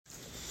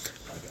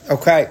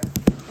Okay,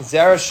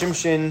 Zera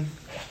Shimshin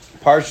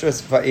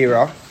Parshas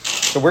Va'era.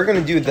 So we're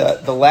going to do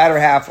the latter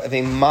half of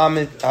a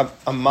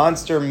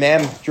monster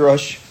mam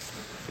drush.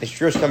 It's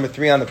drush number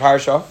 3 on the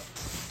parsha.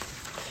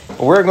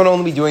 But we're going to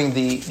only be doing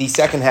the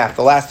second half,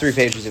 the last 3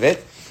 pages of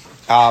it.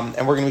 And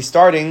we're going to be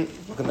starting,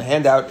 look at the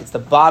handout, it's the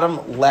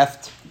bottom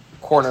left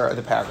corner of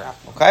the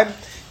paragraph, okay?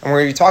 And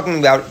we're going to be talking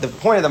about the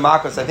point of the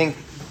makos. I think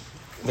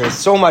there's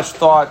so much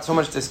thought, so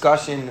much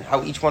discussion,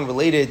 how each one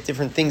related,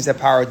 different things that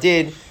Paro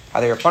did, how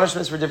there are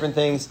punishments for different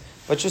things,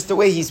 but just the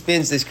way he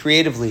spins this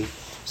creatively.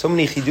 So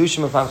many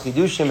chidushim upon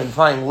chidushim and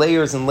finding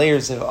layers and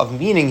layers of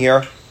meaning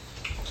here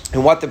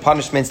and what the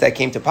punishments that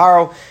came to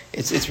Paro.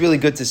 It's really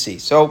good to see.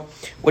 So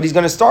what he's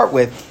going to start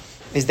with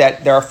is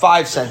that there are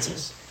 5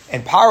 senses.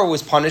 And Paro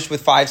was punished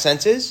with 5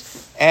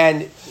 senses.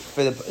 And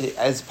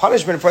as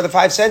punishment for the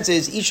 5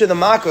 senses, each of the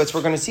makos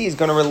we're going to see is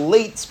going to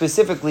relate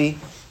specifically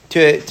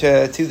to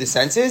the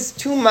senses.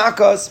 2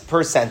 makos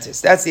per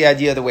sentence. That's the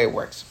idea of the way it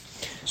works.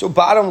 So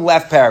bottom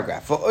left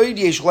paragraph.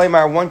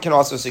 One can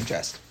also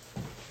suggest.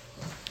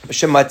 We're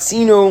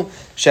familiar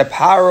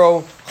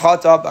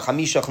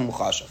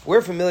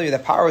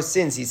that Paro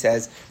sins, he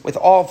says, with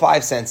all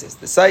 5 senses.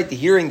 The sight, the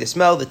hearing, the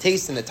smell, the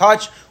taste, and the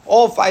touch.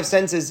 All 5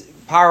 senses,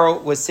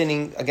 Paro was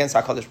sinning against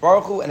HaKadosh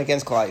Baruch Hu and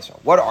against Klal Yisrael.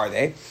 What are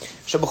they?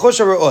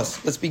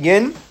 Let's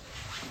begin.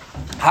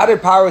 How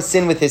did Paro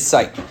sin with his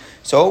sight?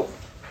 So,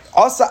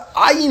 Asa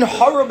ayin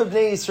hara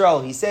b'bnei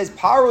Yisrael. He says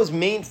Paro's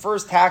main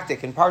first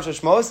tactic in Parsha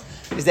Shmos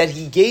is that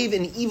he gave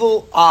an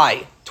evil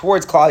eye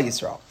towards Klal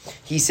Yisrael.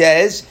 He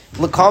says,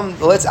 let's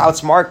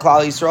outsmart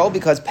Klal Yisrael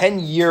because pen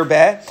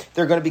yirbeh,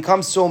 they're going to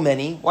become so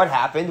many. What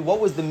happened? What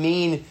was the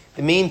main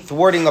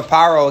thwarting of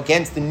Paro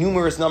against the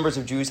numerous numbers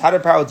of Jews? How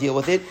did Paro deal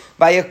with it?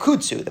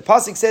 Vayakutsu. The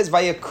pasuk says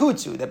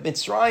Vayakutsu, that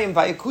Mitzrayim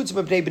Vayakutsu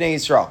b'bnei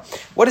Yisrael.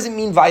 What does it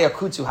mean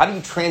Vayakutsu? How do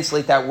you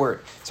translate that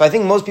word? So I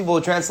think most people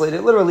will translate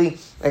it literally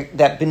like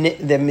that the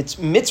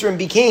Mitzrayim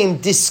became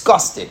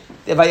disgusted.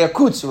 The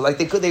Vayakutsu, like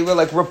they were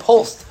like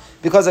repulsed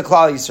because of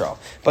Klal Yisrael.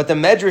 But the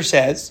Medrash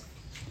says,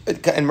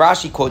 and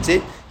Rashi quotes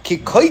it,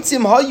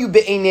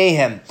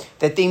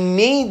 that they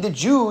made the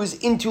Jews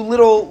into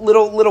little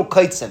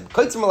kaitzim.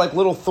 Kaitzim are like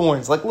little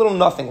thorns, like little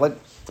nothing, like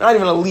not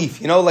even a leaf,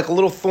 like a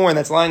little thorn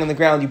that's lying on the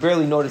ground. You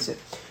barely notice it.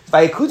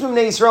 Vayakutsu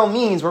b'nei Yisrael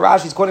means, where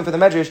Rashi is quoting for the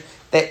Medrash,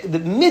 that the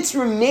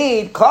Mitzvah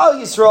made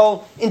Klal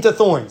Yisrael into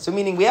thorns. So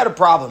meaning we had a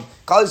problem.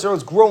 Klal Yisrael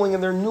is growing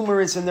and they're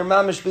numerous and they're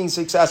mamish being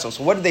successful.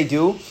 So what did they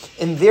do?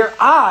 In their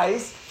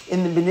eyes,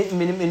 in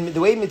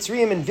the way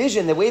Mitzrayim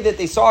envisioned, the way that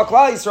they saw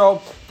Klal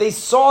Yisrael, they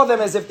saw them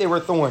as if they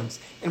were thorns.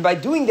 And by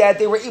doing that,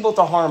 they were able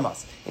to harm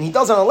us. And he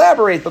doesn't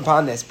elaborate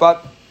upon this,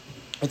 but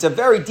it's a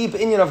very deep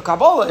inyan of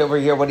Kabbalah over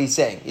here, what he's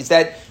saying. Is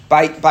that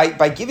by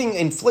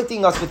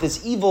inflicting us with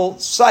this evil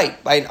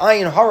sight, by an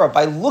ayin hara,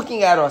 by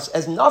looking at us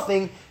as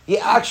nothing, he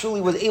actually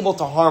was able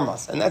to harm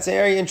us. And that's a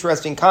very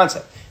interesting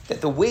concept. That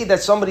the way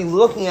that somebody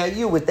looking at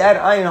you with that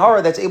ayin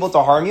hara that's able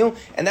to harm you,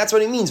 and that's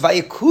what it means,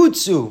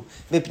 vayakutsu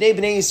mipnei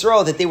bnei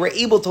Yisrael, that they were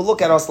able to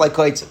look at us like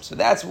kaitzim. So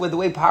that's the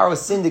way Paro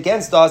sinned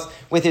against us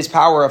with his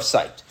power of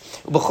sight.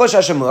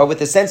 With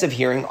the sense of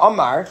hearing,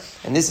 Amar,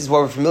 and this is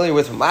what we're familiar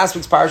with from last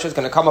week's parasha, it's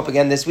going to come up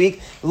again this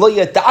week. Lo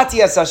yadati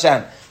es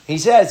Hashem. He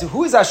says,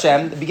 who is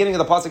Hashem? The beginning of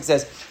the pasuk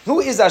says, who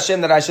is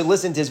Hashem that I should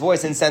listen to his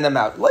voice and send them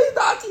out? Lo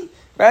yadati.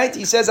 Right?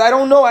 He says, I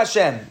don't know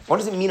Hashem. What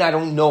does it mean I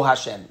don't know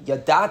Hashem?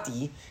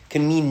 Yadati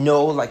can mean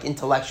know, like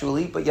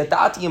intellectually, but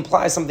yadati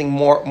implies something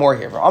more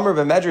here. Amar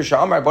b'medrash,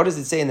 Amar, what does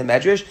it say in the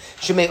medrash?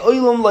 Shemei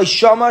oilum lo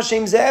shama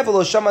shem zeh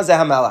v'lo shama zeh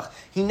hamelach.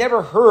 He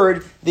never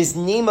heard this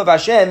name of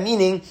Hashem,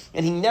 meaning,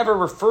 and he never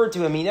referred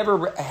to him, he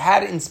never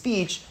had it in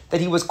speech that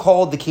he was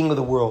called the king of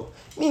the world.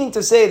 Meaning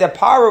to say that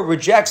Paro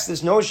rejects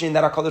this notion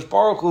that HaKadosh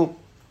Baruch Hu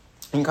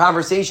in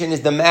conversation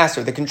is the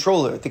master, the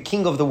controller, the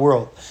king of the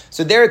world.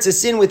 So there it's a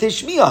sin with his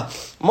shmiya.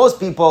 Most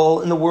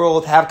people in the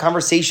world have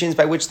conversations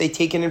by which they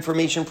take in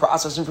information,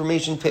 process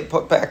information,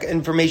 put back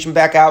information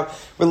back out,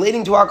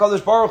 relating to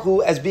HaKadosh Baruch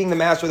Hu as being the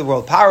master of the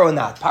world. Paro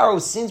not. Paro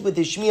sins with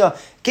his shmiya.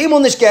 Came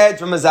on nishked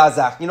from a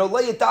zazach. Lo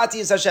yatati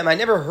is Hashem. I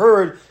never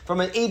heard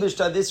from an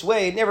Eibishta this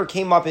way. It never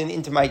came up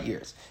into my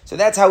ears. So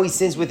that's how he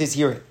sins with his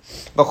hearing.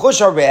 But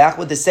chush hareach,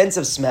 with the sense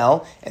of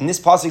smell, and this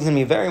pasuk is going to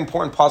be a very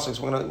important pasuk.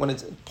 So we're going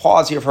to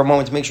pause here for a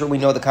moment to make sure we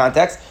know the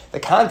context. The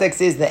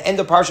context is the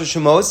end of Parsha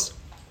Shemos,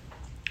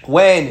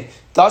 when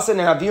Dasan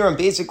and Aviram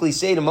basically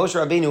say to Moshe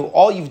Rabbeinu,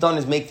 all you've done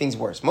is make things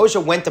worse. Moshe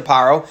went to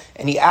Paro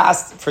and he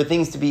asked for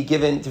things to be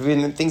given,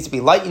 things to be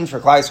lightened,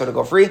 for Klal Yisrael to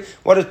go free.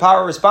 What does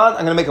Paro respond?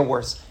 I'm going to make it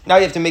worse. Now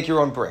you have to make your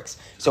own bricks.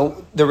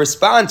 So the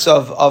response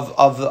of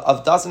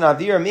Dasan and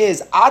Aviram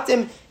is,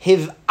 Atem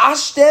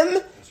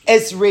hivashtem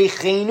es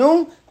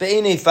reichenu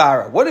be'enei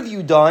Pharaoh. What have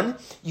you done?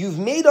 You've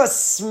made us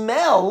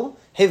smell.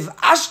 You've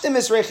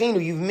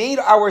made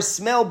our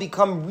smell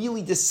become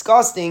really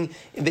disgusting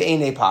in the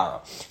Einei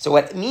Paro. So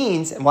what it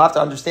means, and we'll have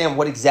to understand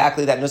what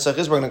exactly that nusach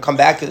is, we're going to come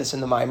back to this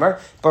in the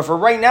Maimer, but for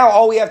right now,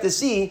 all we have to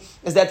see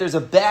is that there's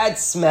a bad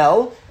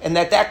smell and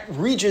that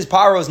reaches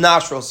Paro's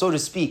nostrils, so to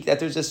speak, that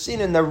there's a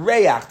sin in the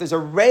reach. There's a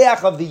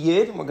reach of the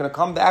Yid, and we're going to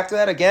come back to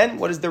that again.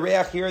 What is the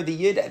reach here of the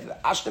Yid?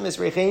 Ashtem is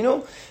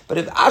rechenu, but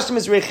if Ashtem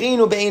is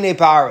rechenu be'enei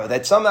Paro,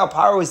 that somehow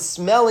Paro is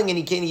smelling and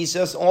he's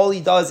just, all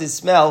he does is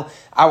smell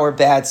our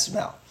bad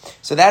smell.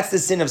 So that's the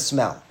sin of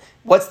smell.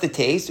 What's the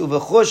taste?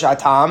 Uvechush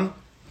atam,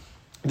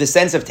 the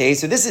sense of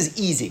taste. So this is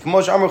easy. The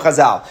pasuk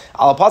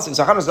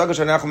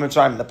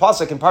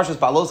in Parshas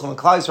Ba'aloscha, when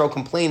Klal Yisrael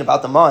complain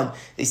about the man,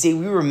 they say,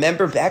 we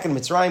remember back in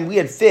Mitzrayim we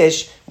had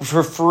fish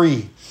for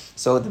free.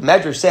 So the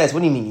Medrash says,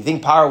 what do you mean? You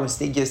think Paro was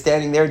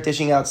standing there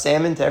dishing out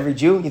salmon to every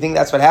Jew? You think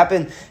that's what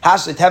happened?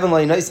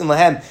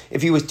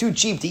 If he was too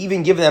cheap to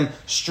even give them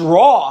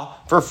straw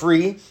for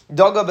free, you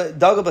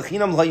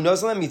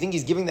think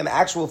he's giving them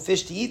actual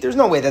fish to eat? There's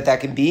no way that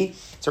can be.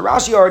 So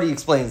Rashi already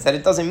explains that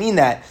it doesn't mean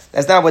that.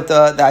 That's not what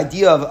the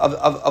idea of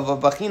a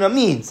bachina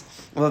means.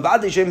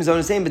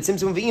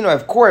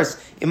 Of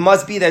course, it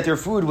must be that their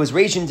food was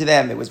rationed to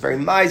them. It was very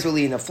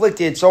miserly and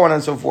afflicted, so on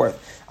and so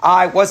forth.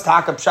 I was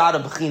takab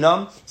shada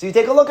b'chinam. So you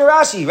take a look at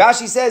Rashi.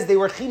 Rashi says they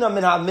were chinam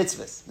min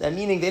ha-mitzvahs. That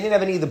meaning they didn't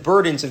have any of the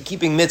burdens of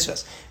keeping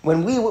mitzvahs.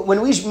 When we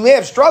may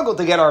have struggled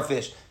to get our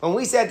fish. When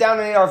we sat down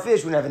and ate our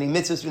fish, we didn't have any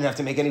mitzvahs, we didn't have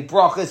to make any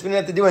brachas, we didn't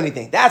have to do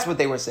anything. That's what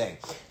they were saying.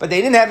 But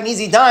they didn't have an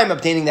easy time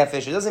obtaining that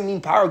fish. It doesn't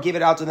mean Paro gave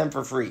it out to them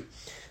for free.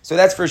 So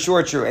that's for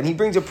sure true. And he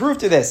brings a proof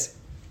to this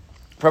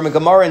from a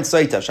Gemara in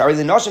Saita. Shari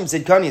the Nashim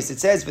Tzidkanius. It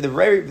says for the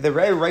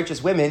very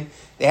righteous women,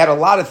 they had a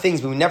lot of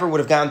things, but we never would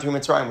have gone through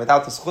Mitzrayim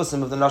without the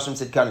schusim of the Nashim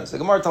Tzidkanius. The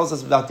Gemara tells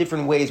us about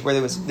different ways where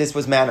this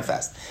was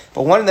manifest.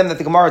 But one of them that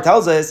the Gemara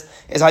tells us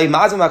is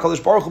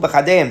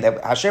that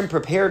Hashem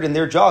prepared in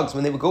their jugs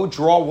when they would go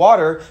draw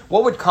water.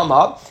 What would come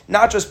up?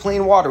 Not just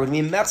plain water. It would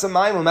be mesa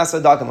mayim or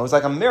mesa dagim. It was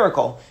like a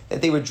miracle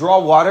that they would draw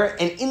water,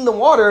 and in the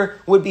water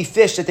would be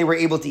fish that they were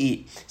able to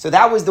eat. So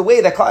that was the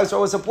way that Klal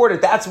Yisrael was supported.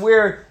 That's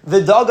where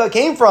the daga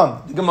came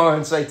from. The Gemara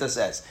in Saita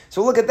says.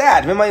 So look at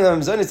that.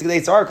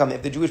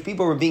 If the Jewish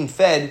people were being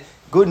fed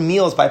good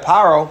meals by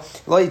Paro,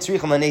 they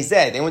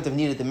wouldn't have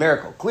needed the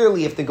miracle.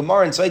 Clearly, if the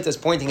Gemara in Saita is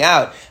pointing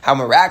out how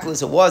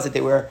miraculous it was that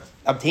they were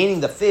obtaining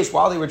the fish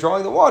while they were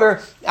drawing the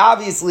water,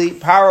 obviously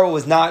Paro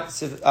was not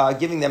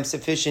giving them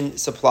sufficient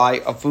supply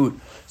of food.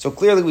 So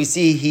clearly we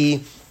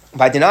see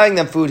by denying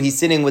them food, he's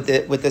sitting with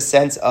the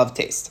sense of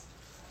taste.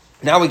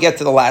 Now we get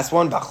to the last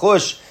one,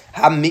 Bachush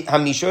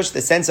Hamishush,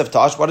 the sense of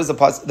Tosh. What does the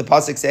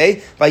pasuk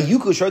say? By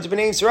Yuku Short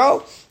B'nai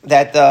Yisrael,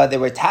 that they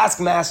were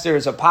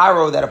taskmasters of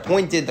Paro that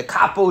appointed the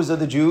kapos of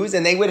the Jews,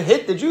 and they would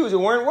hit the Jews who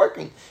weren't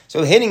working.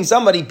 So hitting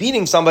somebody,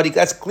 beating somebody,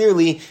 that's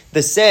clearly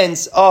the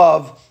sense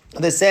of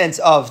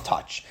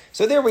touch.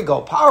 So there we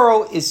go.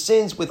 Paro is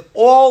sins with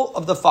all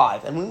of the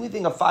five. And when we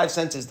think of five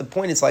senses, the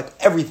point is like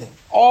everything.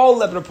 All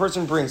that a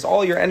person brings,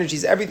 all your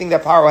energies, everything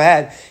that Paro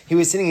had, he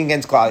was sinning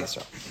against Klal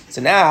Yisrael.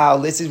 So now,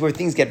 this is where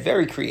things get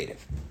very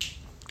creative.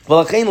 We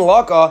have idea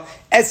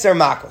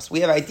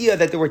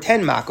that there were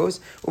 10 makos.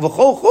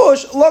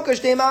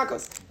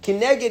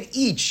 Kineged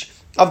each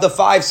of the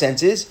five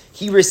senses,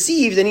 he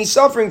received and he's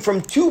suffering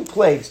from 2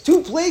 plagues.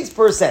 2 plagues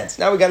per sense.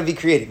 Now we got to be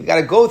creative. We got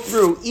to go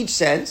through each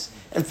sense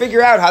and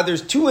figure out how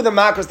there's 2 of the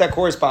makos that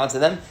correspond to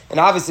them. And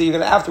obviously you're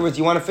going to, afterwards,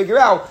 you want to figure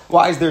out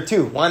why is there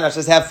 2? Why not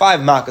just have 5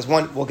 makos?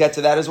 One, we'll get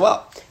to that as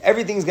well.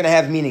 Everything's going to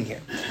have meaning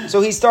here.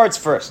 So he starts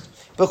first.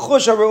 The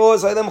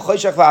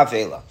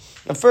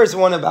first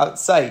one about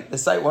sight, the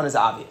sight one is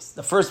obvious.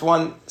 The first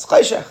one is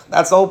chayshech.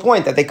 That's the whole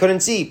point, that they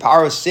couldn't see.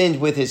 Paro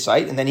sinned with his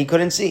sight, and then he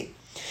couldn't see.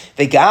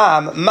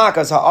 V'gam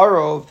makas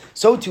ha'arov,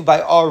 so too by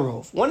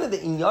arov. One of the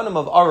inyanim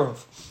of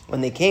arov,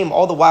 when they came,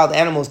 all the wild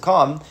animals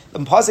come, the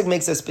pasuk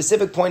makes a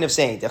specific point of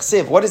saying,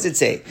 what does it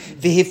say?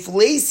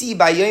 V'hiflesi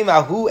b'yom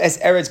ahu es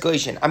eretz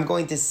Goshen. I'm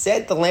going to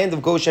set the land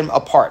of Goshen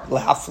apart.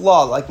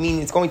 L'hafla, like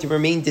meaning it's going to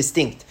remain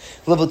distinct.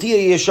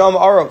 L'votiyah yesham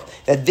arov,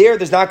 that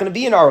there's not going to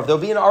be an arov.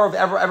 There'll be an arov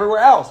everywhere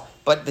else.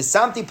 But the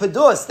samti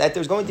padus, that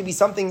there's going to be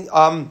something,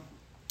 the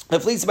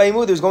fleets by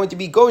there's going to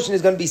be Goshen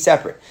is going to be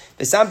separate.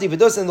 The samti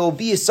padus, and there will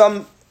be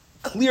some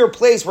clear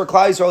place where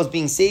Klal Yisrael is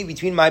being saved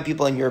between my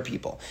people and your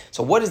people.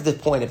 So what is the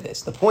point of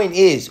this? The point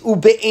is, it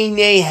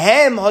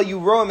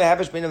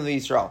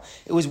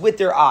was with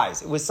their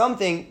eyes. It was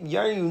something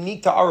very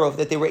unique to Arov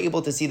that they were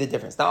able to see the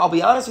difference. Now, I'll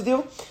be honest with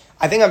you,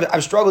 I think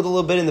I've struggled a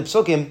little bit in the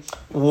Psukim.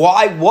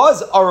 Why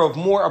was Arov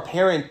more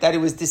apparent that it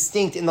was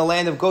distinct in the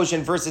land of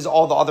Goshen versus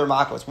all the other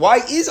makos? Why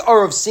is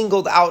Arov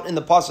singled out in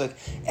the Pasuk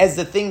as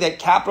the thing that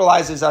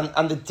capitalizes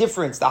on the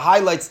difference, the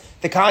highlights,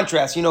 the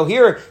contrast? You know,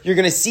 here you're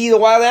going to see the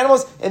wild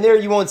animals, and there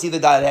you won't see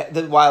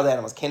the wild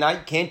animals.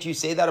 Can't you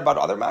say that about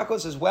other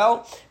makos as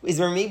well? Is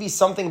there maybe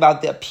something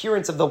about the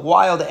appearance of the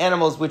wild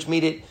animals which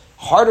made it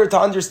harder to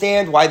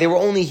understand why they were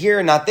only here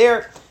and not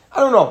there? I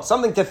don't know,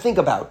 something to think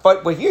about.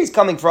 But where here he's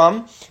coming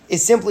from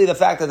is simply the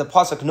fact that the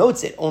Pasuk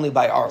notes it only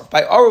by Arov.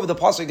 By Arov, the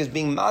Pasuk is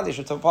being madish,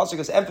 the Pasuk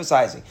is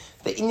emphasizing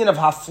the inyan of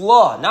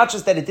hafla, not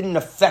just that it didn't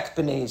affect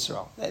Bnei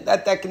Yisrael.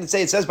 That can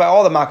say, it says by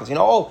all the Makkos,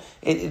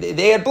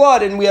 they had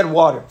blood and we had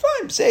water.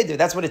 Fine, say it,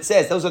 that's what it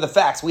says. Those are the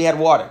facts, we had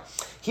water.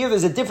 Here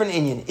there's a different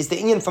inyan. It's the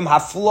inyan from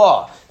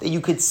hafla, that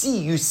you could see,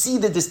 you see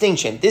the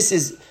distinction. This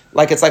is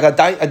like it's like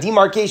a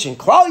demarcation.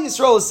 Klal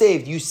Yisrael is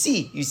saved. You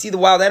see the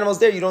wild animals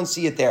there. You don't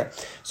see it there.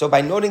 So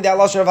by noting that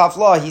lashon of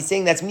haflah, he's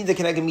saying that's mida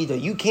keneged mida.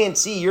 You can't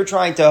see. You're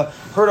trying to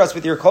hurt us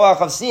with your koach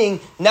of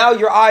seeing. Now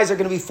your eyes are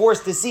going to be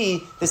forced to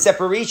see the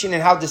separation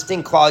and how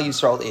distinct Klal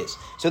Yisrael is.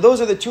 So those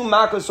are the two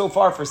makas so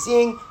far for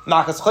seeing.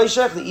 Makas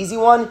choshech, the easy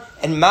one,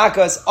 and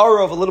makas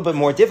arov, a little bit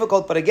more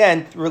difficult, but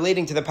again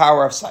relating to the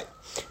power of sight.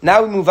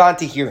 Now we move on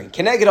to hearing.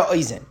 Keneged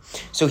ha'oizen.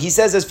 So he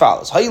says as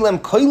follows: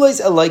 Hayilem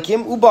koilos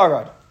elaykim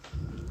ubarad.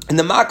 In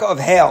the Makkah of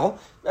hail,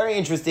 very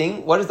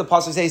interesting. What does the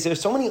pasuk say? So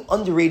there's so many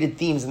underrated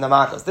themes in the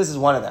Makkahs. This is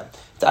one of them.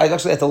 I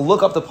actually had to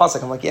look up the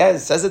pasuk. I'm like, yeah, it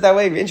says it that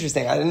way.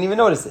 Interesting. I didn't even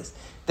notice this.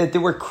 That there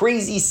were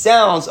crazy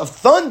sounds of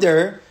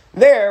thunder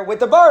there with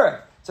the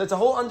bara. So it's a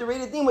whole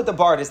underrated theme with the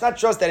bard. It's not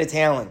just that it's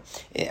hailing.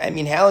 I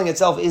mean, hailing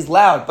itself is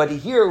loud, but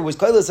here it was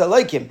koilos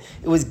elaykim.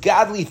 It was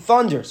godly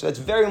thunder. So it's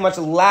very much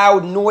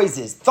loud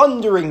noises,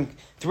 thundering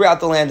throughout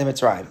the land of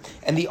Mitzrayim.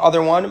 And the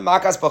other one,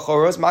 Makas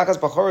Bachoros,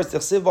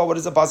 Tichsivba, what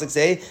does the pasuk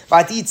say?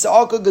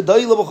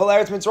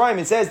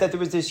 It says that there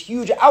was this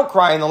huge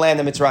outcry in the land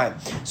of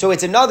Mitzrayim. So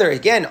it's another,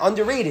 again,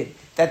 underrated,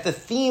 that the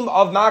theme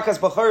of Makas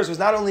Bachoros was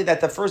not only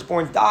that the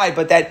firstborn died,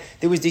 but that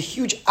there was this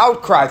huge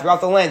outcry throughout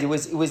the land. It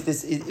was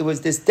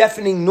this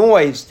deafening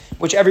noise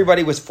which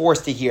everybody was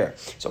forced to hear.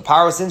 So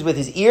Paro sins with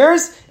his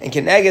ears, and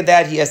Keneged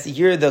that he has to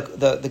hear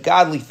the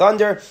godly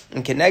thunder,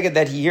 and Keneged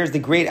that he hears the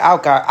great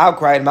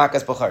outcry in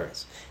Makas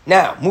Bachoros.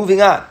 Now,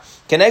 moving on.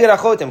 Keneged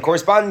achotem,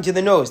 corresponding to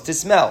the nose, to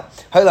smell.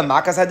 Hayla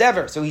makas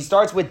hadever. So he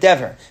starts with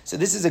dever. So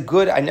this is a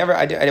good,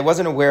 I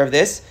wasn't aware of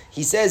this.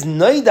 He says,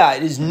 noida,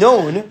 it is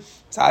known.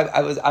 So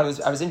I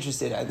was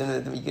interested. I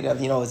didn't,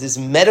 is this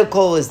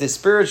medical? Is this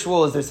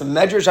spiritual? Is there some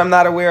medrash I'm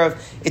not aware of?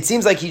 It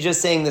seems like he's just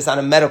saying this on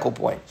a medical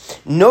point.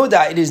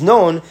 Noda, it is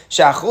known,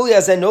 sha'acholi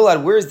hazeh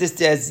nolad, where is this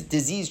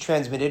disease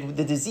transmitted?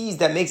 The disease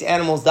that makes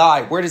animals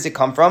die, where does it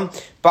come from?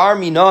 Bar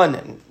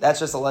minon, that's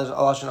just a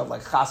lashon of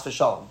like chas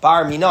v'shalom.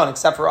 Bar minon,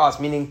 except for us,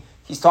 meaning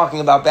he's talking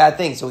about bad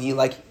things, so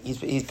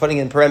he's putting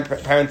in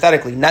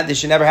parenthetically. Not this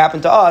should never happen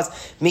to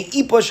us.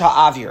 Me'ipush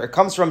ha'avir. It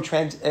comes from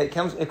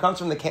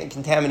the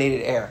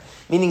contaminated air,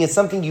 meaning it's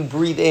something you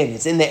breathe in.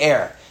 It's in the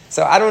air.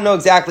 So I don't know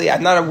exactly.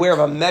 I'm not aware of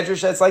a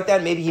medrash that's like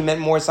that. Maybe he meant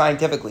more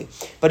scientifically.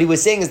 But he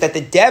was saying is that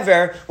the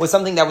dever was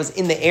something that was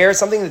in the air,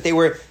 something that they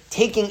were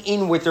taking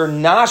in with their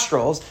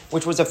nostrils,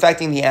 which was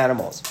affecting the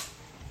animals.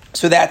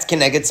 So that's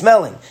keneged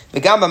smelling. The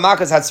gamba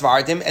makas had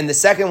svardim, and the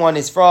second one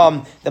is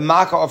from the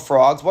makkah of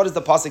frogs. What does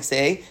the pasuk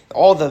say?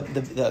 All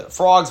the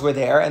frogs were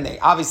there, and they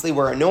obviously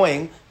were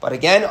annoying. But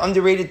again,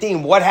 underrated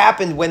theme. What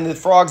happened when the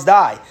frogs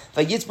die?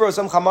 Vayitzbro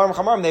some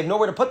chamarim. They have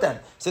nowhere to put them,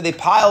 so they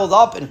piled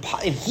up in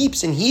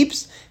heaps and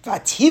heaps.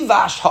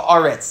 Vativash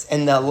haaretz,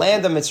 and the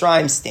land of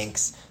Mitzrayim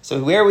stinks.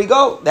 So where we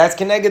go, that's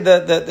connected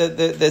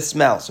the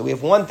smell. So we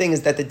have one thing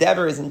is that the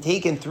dever isn't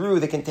taken through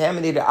the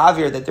contaminated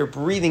avir, that they're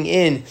breathing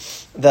in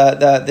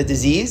the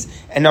disease.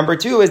 And number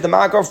two is the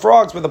makkah of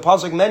frogs, where the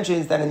pasuk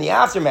mentions that in the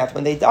aftermath,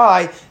 when they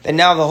die, then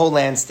now the whole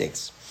land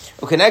stinks.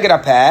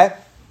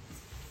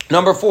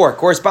 Number four,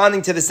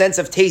 corresponding to the sense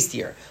of taste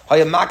here.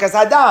 Makas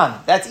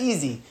adam, that's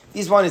easy.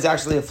 This one is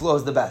actually, it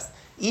flows the best.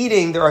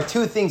 Eating, there are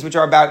two things which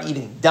are about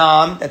eating.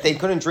 Dam, that they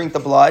couldn't drink the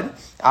blood.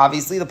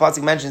 Obviously, the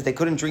pasuk mentions they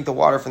couldn't drink the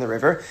water from the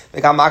river.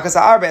 And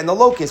the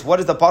locust. What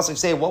does the pasuk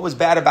say? What was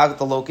bad about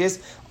the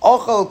locust?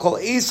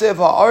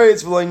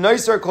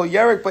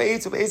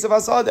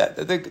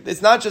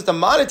 It's not just a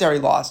monetary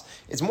loss.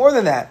 It's more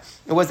than that.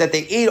 It was that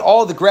they ate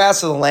all the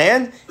grass of the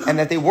land, and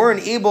that they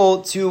weren't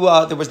able to.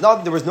 There was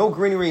no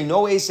greenery,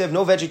 no asev,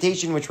 no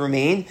vegetation which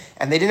remained,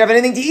 and they didn't have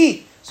anything to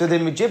eat. So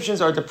the Egyptians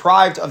are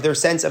deprived of their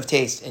sense of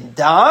taste in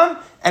dam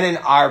and in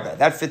arba.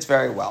 That fits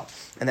very well.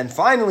 And then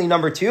finally,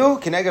 number two,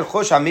 keneged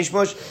chosh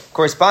hamishmush,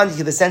 corresponding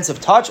to the sense of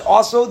touch.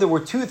 Also, there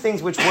were two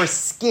things which were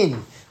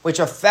skin, which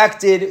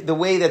affected the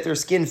way that their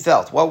skin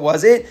felt. What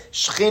was it?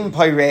 Shchin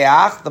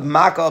paireach, the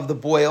makkah of the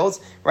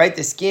boils, right?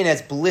 The skin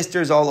has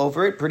blisters all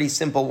over it. Pretty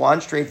simple one,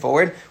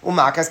 straightforward.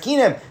 Umakas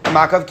kinem, the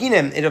makkah of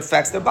kinem. It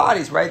affects their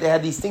bodies, right? They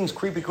had these things,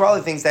 creepy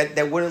crawly things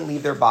that wouldn't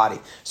leave their body.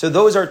 So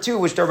those are two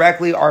which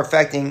directly are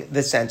affecting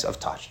the sense of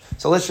touch.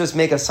 So let's just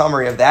make a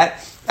summary of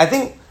that.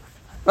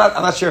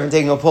 I'm not sure if I'm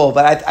taking a poll,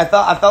 but I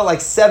felt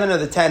like 7 of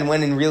the 10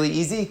 went in really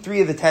easy.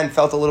 3 of the 10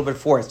 felt a little bit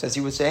forced as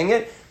he was saying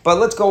it. But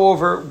let's go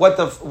over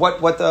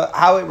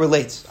how it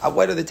relates.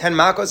 What are the 10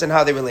 makos and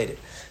how they related.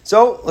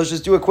 So let's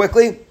just do it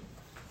quickly.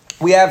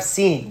 We have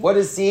seeing. What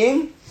is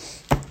seeing?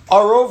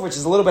 Arov, which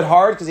is a little bit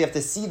hard because you have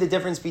to see the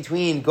difference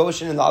between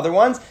Goshen and the other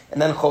ones,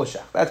 and then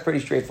Choshech. That's pretty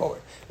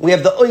straightforward. We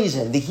have the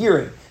oizen, the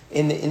hearing.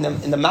 In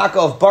the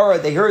makkah of bara,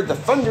 they heard the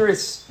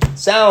thunderous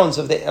sounds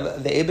of the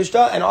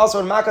Eibishter, and also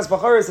in Makas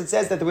Bacharis it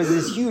says that there was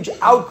this huge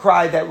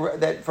outcry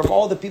that from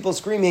all the people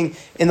screaming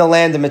in the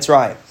land of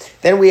Mitzrayim.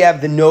 Then we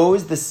have the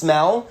nose, the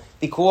smell,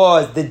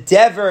 because the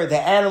dever, the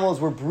animals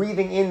were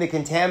breathing in the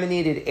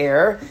contaminated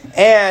air,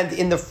 and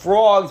in the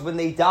frogs, when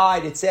they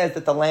died, it says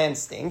that the land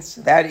stinks.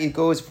 That it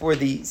goes for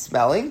the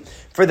smelling.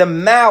 For the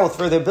mouth,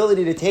 for the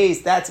ability to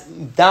taste, that's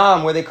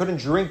dam, where they couldn't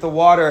drink the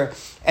water.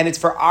 And it's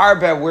for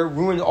arba, where it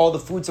ruined all the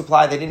food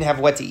supply. They didn't have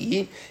what to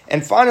eat.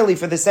 And finally,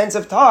 for the sense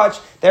of touch,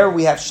 there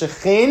we have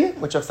shechin,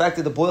 which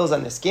affected the boils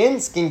on the skin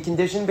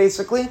condition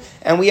basically.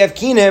 And we have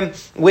kinim,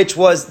 which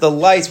was the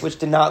lice, which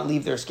did not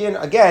leave their skin,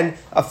 again,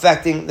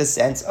 affecting the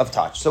sense of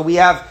touch. So we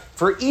have,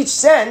 for each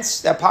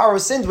sense that Paro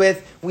sinned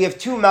with, we have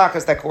two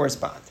makas that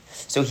correspond.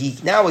 So he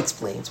now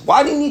explains,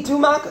 why do you need two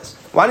makas?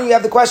 Why don't you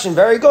have the question?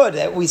 Very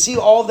good. We see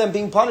all of them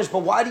being punished,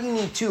 but why do you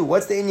need two?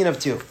 What's the inyan of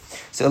two?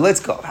 So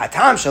let's go. Why is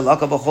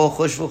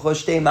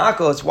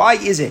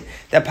it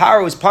that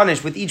Paro was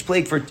punished with each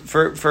plague for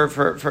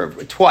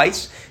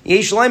twice?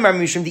 He's quoting a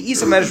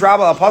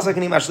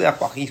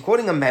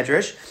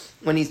medrash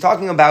when he's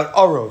talking about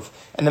Arov.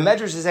 And the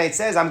Medrash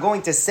says, I'm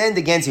going to send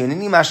against you. So the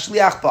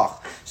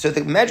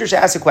Medrash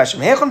asks a question.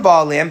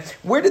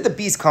 Where did the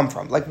beast come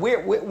from? Like, where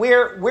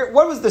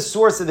what was the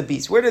source of the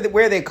beast? Where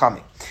are they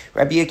coming?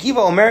 Rabbi Akiva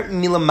Omer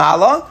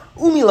milamala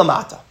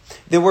umilamata.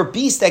 There were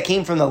beasts that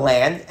came from the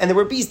land, and there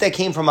were beasts that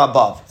came from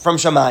above, from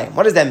Shamayim.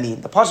 What does that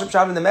mean? The Pashup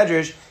Shav in the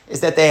Medrash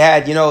is that they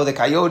had, the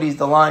coyotes,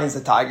 the lions,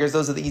 the tigers.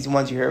 Those are the easy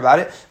ones you hear about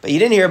it. But you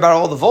didn't hear about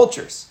all the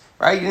vultures.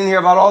 Right? You didn't hear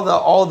about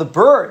all the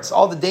birds,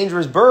 all the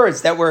dangerous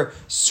birds that were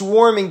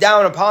swarming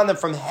down upon them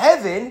from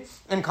heaven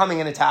and coming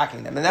and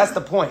attacking them. And that's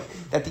the point,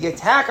 that the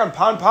attack on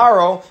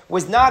Paro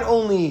was not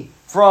only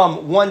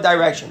from one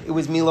direction. It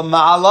was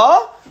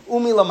milamala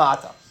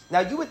umilamata. Now,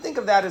 you would think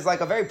of that as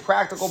like a very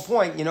practical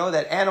point,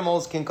 that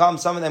animals can come,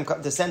 some of them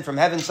descend from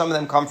heaven, some of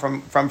them come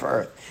from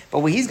earth.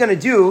 But what he's going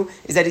to do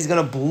is that he's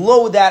going to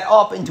blow that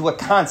up into a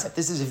concept.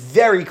 This is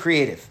very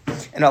creative.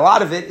 And a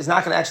lot of it is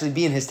not going to actually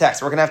be in his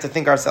text. We're going to have to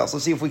think ourselves.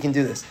 Let's see if we can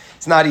do this.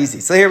 It's not easy.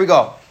 So here we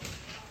go.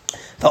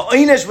 The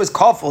oynesh was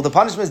kaful, the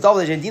punishment is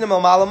double,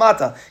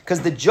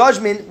 because the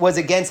judgment was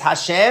against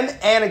Hashem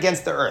and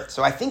against the earth.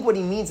 So I think what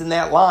he means in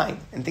that line,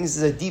 and thinks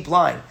this is a deep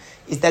line,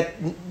 is that,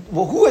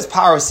 who is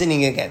Paro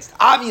sinning against?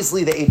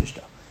 Obviously the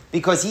Eibishter,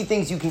 because he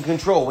thinks you can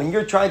control. When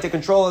you're trying to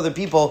control other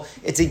people,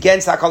 it's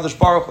against HaKadosh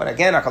Baruch Hu. And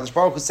again, HaKadosh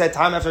Baruch Hu said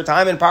time after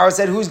time, and Paro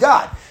said, who's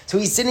God? So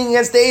he's sinning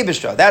against the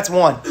Eibishter. That's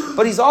one.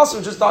 But he's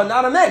also just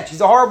not a mensch.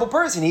 He's a horrible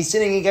person. He's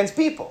sinning against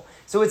people.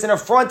 So it's an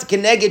affront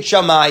keneged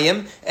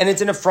Shamayim, and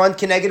it's an affront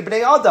keneged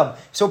Bnei Adam.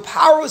 So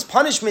Paro's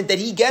punishment that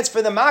he gets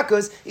for the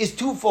Makkos is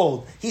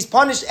twofold. He's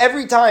punished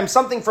every time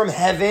something from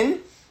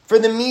heaven, for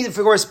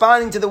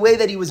corresponding to the way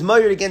that he was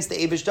murdered against the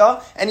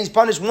Eibishter, and he's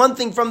punished one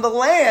thing from the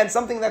land,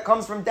 something that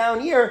comes from down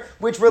here,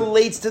 which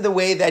relates to the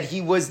way that he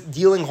was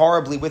dealing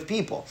horribly with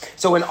people.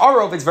 So in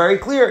Arov, it's very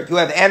clear. You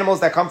have animals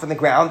that come from the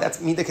ground,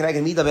 that's Mida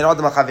Keneged Mida Ben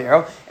Adam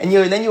HaChavero, and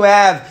then you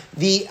have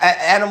the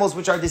animals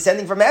which are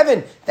descending from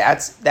heaven.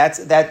 That's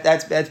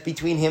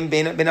between him,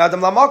 Ben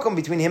Adam Lamakom,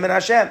 between him and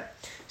Hashem.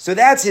 So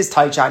that's his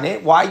taich on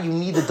it, why you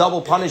need the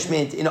double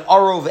punishment in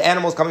Arov,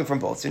 animals coming from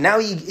both. So now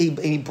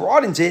he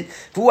broadens it.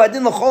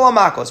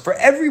 For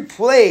every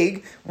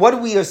plague, what do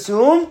we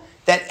assume?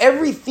 That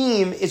every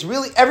theme is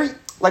really,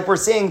 like we're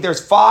saying,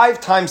 there's 5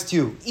 times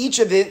 2. Each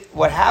of it,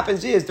 what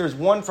happens is, there's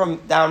one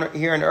from down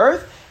here on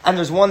earth, and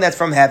there's one that's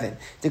from heaven.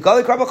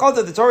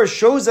 The Torah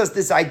shows us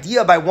this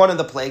idea by one of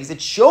the plagues.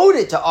 It showed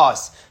it to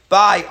us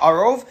by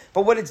Arov,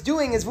 but what it's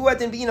doing is, you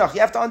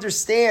have to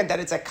understand that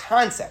it's a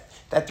concept.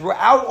 That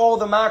throughout all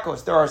the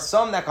Makos, there are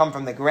some that come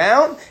from the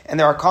ground, and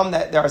there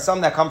are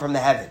some that come from the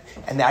heaven.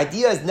 And the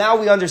idea is now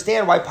we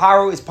understand why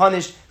Paro is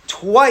punished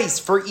twice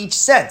for each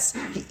sense.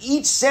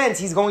 Each sense,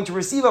 he's going to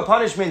receive a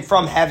punishment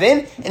from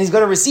heaven, and he's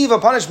going to receive a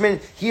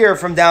punishment here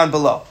from down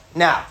below.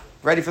 Now,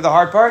 ready for the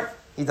hard part?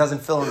 He doesn't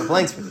fill in the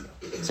blanks with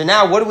you. So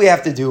now, what do we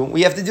have to do?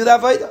 We have to do that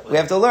Vaida. We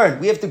have to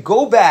learn. We have to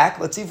go back.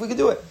 Let's see if we can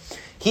do it.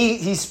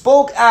 He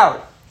spoke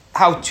out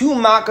how 2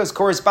 makas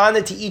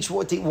corresponded to each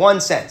one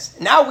sense.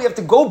 Now we have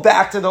to go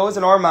back to those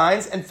in our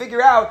minds and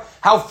figure out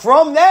how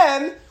from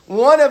them,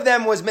 one of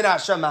them was min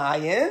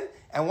hashamayim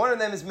and one of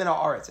them is min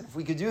haaretz. And if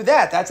we could do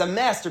that, that's a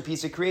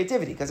masterpiece of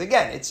creativity. Because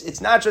again,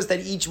 it's not just that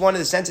each one of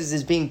the senses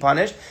is being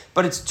punished,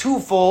 but it's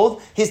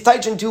twofold. His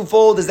taichin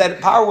twofold is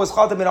that Paro was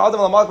chata min adam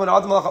lamalk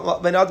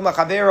min adam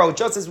lachavero,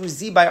 just as we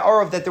see by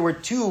Arov that there were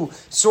 2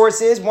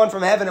 sources, one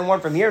from heaven and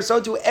one from here.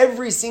 So too,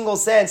 every single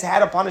sense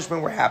had a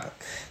punishment where it happened.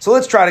 So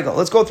let's try to go.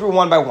 Let's go through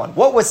one by one.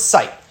 What was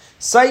sight?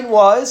 Sight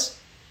was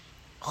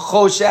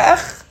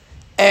choshech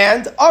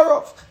and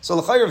Arov. So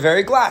l'chayr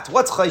very glad.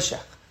 What's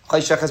choshech?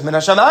 Choshech is min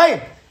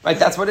hashamayim. Right,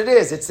 that's what it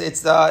is.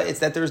 It's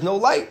that there's no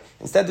light.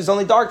 Instead, there's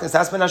only darkness.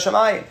 That's min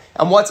hashamayim.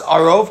 And what's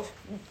Arov?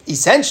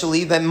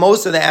 Essentially, then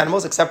most of the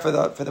animals, except for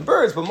the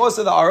birds, but most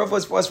of the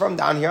Arov was from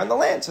down here on the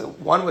land. So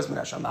one was min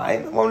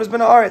hashamayim, and one was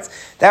min haaretz.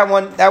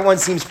 That one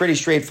seems pretty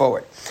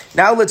straightforward.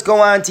 Now let's go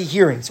on to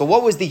hearing. So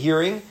what was the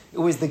hearing? It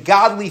was the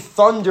godly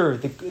thunder,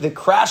 the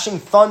crashing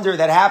thunder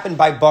that happened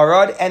by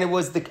Barad, and it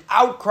was the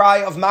outcry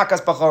of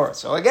Makas Bachora.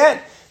 So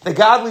again, the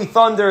godly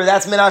thunder,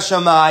 that's min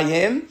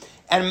hashamayim.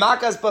 And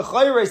Makas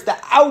B'chayres, the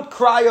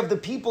outcry of the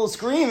people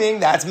screaming,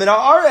 that's Min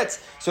HaAretz.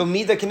 So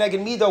Mida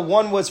Keneged Mida,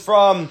 one was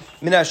from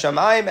Min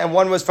HaShamayim and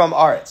one was from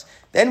Aretz.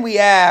 Then we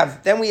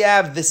have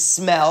the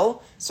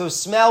smell. So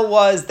smell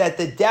was that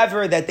the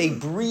dever, that they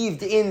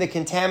breathed in the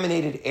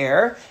contaminated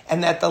air,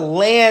 and that the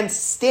land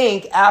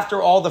stank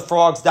after all the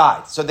frogs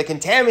died. So the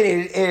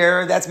contaminated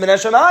air, that's min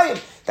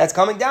hashamayim, that's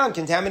coming down,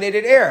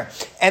 contaminated air.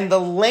 And the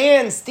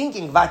land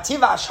stinking,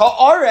 vativash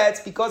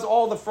ha'aretz, because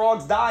all the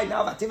frogs died,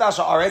 now vativash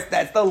ha'aretz,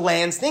 that's the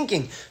land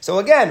stinking. So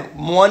again,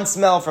 one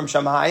smell from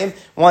shamayim,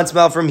 one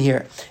smell from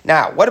here.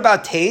 Now, what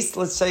about taste?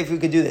 Let's say if we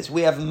could do this.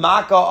 We have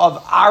makkah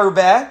of arbe.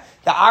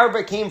 The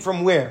arbe came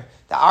from where?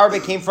 The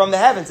arbe came from the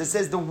heavens. It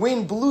says the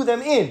wind blew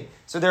them in.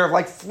 So they're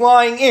like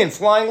flying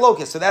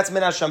locusts. So that's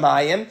min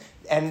hashamayim.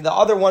 And the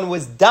other one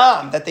was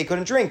dam, that they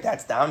couldn't drink.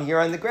 That's down here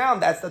on the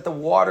ground. That's that the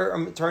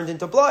water turned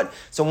into blood.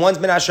 So one's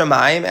min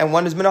hashamayim and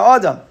one is min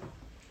ha'adam.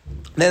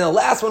 Then the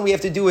last one we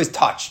have to do is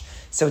touch.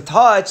 So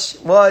touch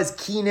was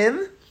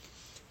kinim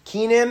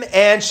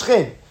and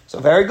shchin. So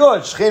very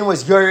good. Shchin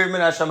was yorim min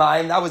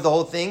hashamayim. That was the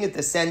whole thing. It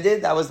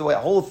descended. That was the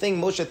whole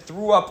thing. Moshe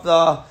threw up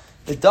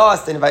the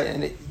dust and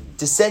it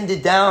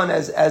descended down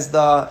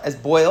as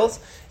boils,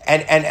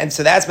 and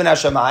so that's min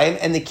hashamayim,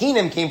 and the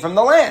kinim came from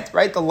the land,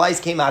 right? The lice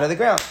came out of the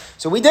ground.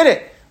 So we did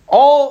it.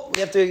 We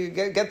have to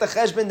get the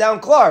cheshbon down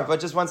klar, but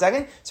just 1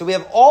 second. So we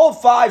have all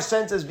 5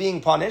 senses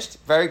being punished,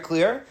 very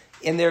clear,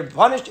 and they're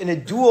punished in a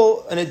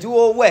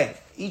dual way.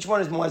 Each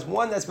one is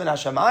one that's min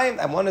hashamayim,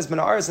 and one is min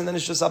haaretz, and then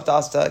it's just up to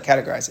us to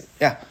categorize it.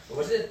 Yeah.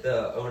 Was it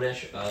the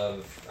onesh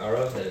of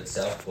Arav that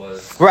itself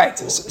was right?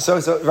 So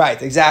right,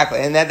 exactly,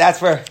 and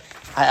that's where.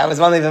 I was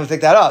wondering if I'm going to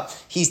pick that up.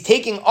 He's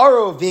taking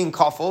Arov being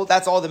kafel,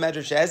 that's all the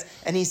Medrash says,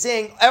 and he's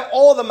saying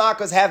all the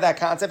makkos have that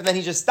concept, and then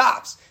he just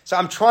stops. So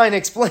I'm trying to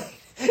explain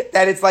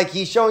that it's like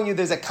he's showing you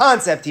there's a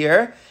concept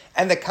here,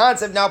 and the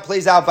concept now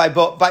plays out by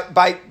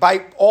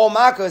all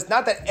makkos.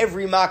 Not that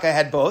every makkah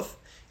had both.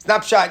 It's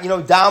not pshat,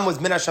 dam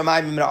was min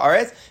hashamayim and min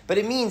haaretz, but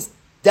it means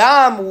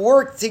dam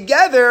worked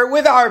together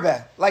with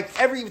arbe. Like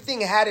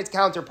everything had its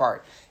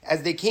counterpart.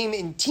 As they came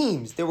in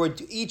teams,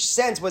 each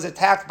sense was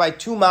attacked by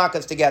 2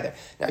 makkahs together.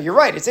 Now you're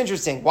right, it's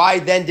interesting. Why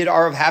then did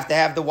Arav have to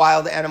have the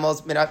wild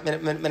animals min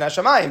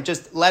hashamayim?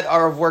 Just let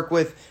Arav work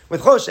with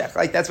Choshech.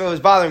 Like that's what was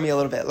bothering me a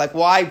little bit. Like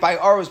why by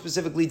Arav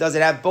specifically does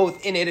it have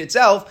both in it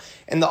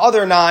itself, and the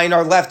other 9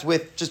 are left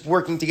with just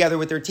working together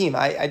with their team?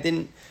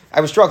 I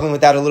was struggling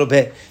with that a little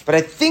bit, but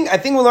I think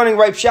we're learning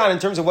right pshat in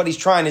terms of what he's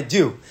trying to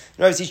do.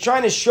 Notice he's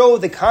trying to show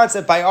the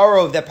concept by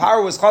Arov that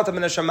power was chatam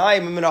min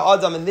hashamayim and min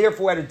ha'adam, and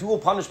therefore had a dual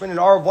punishment in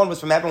Arov. One was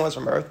from heaven, one was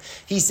from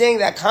earth. He's saying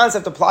that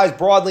concept applies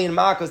broadly in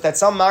makkos, that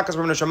some makkos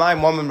were min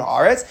hashamayim, one min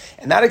haaretz,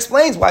 and that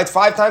explains why it's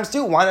 5 times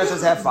 2. Why not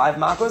just have 5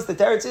 makkos? The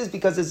teretz is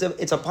because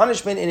it's a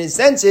punishment in his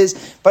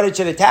senses, but it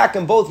should attack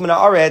them both min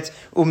haaretz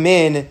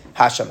umin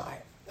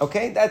hashamayim.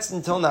 Okay, that's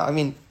until now.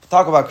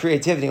 Talk about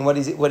creativity and what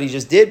he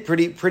just did.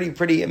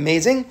 Pretty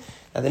amazing.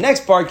 Now the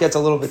next part gets a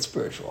little bit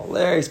spiritual,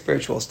 very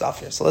spiritual stuff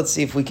here. So let's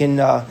see if we can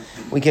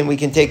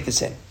take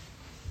this in.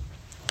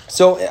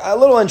 So a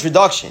little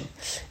introduction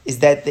is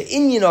that the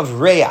inyan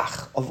of reach,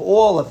 of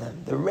all of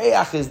them, the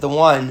reach is the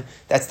one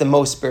that's the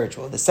most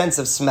spiritual, the sense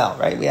of smell,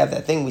 right? We have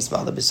that thing, we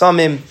smell the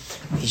besamim,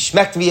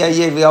 hishmekt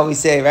v'yayir, we always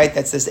say, right?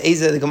 That's this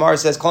Eza, the Gemara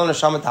says, kol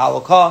neshama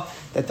ta'alokah,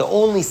 that the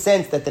only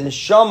sense that the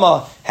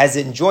neshama has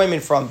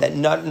enjoyment from, that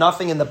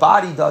nothing in the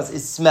body does,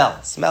 is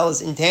smell. Smell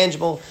is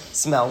intangible,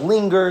 smell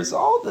lingers,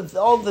 all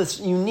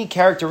the unique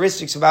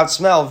characteristics about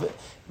smell,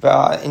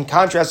 in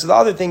contrast to the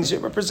other things, it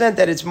represent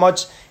that it's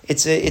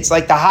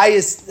like the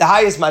highest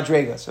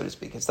madrega, so to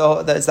speak. It's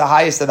the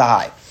highest of the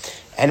high.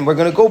 And we're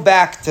going to go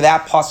back to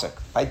that pasuk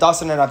by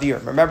Dasan and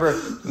Avir.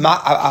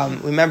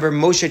 Remember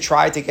Moshe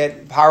tried to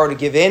get Paro to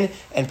give in,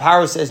 and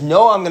Paro says,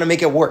 no, I'm going to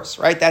make it worse,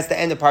 right? That's the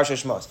end of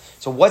Parsha Shmos.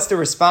 So what's the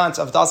response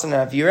of Dasan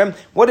and Aviram?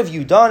 What have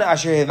you done?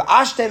 Asher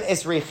hivashtem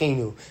es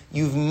reichenu.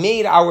 You've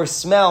made our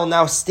smell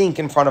now stink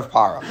in front of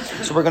Paro.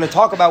 So we're going to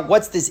talk about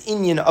what's this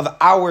inyan of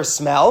our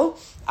smell,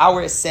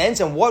 our sense,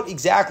 and what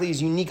exactly is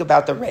unique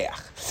about the reach.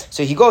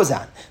 So he goes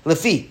on.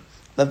 Lefi.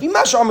 They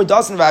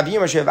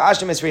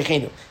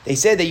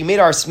said that you made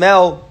our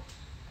smell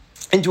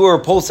into a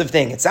repulsive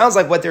thing. It sounds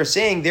like what they're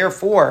saying,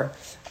 therefore,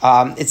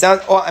 it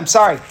sounds, I'm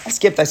sorry. I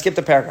skipped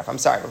the paragraph. I'm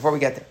sorry, before we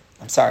get there.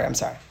 I'm sorry.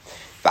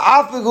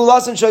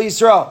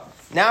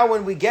 Now,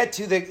 when we get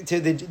to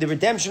the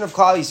redemption of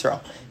Klal Yisrael,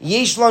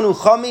 Yesh lanu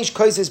chamesh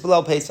kaises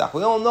below Pesach.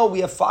 We all know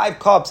we have 5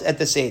 cups at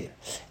the Seder.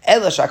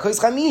 The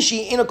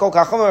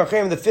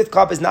 5th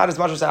cup is not as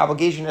much as an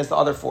obligation as the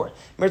other 4.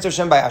 Mirz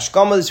Hashem by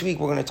Ashkama this week,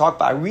 we're going to talk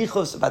about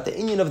Arichos, about the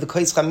inyan of the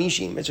Kais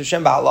Chamishi, Mirz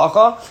Hashem by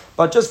Halacha.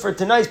 But just for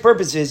tonight's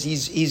purposes,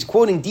 he's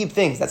quoting deep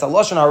things. That's a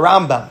Lashon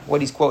HaRambam,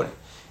 what he's quoting.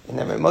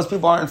 And most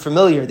people aren't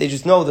familiar. They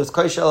just know there's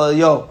Kais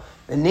Eliyahu.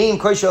 The name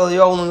Koshel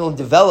Eliyahu only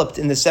developed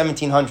in the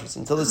 1700s.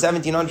 Until the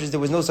 1700s, there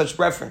was no such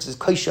reference as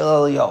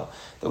Koshel Eliyahu.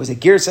 There was a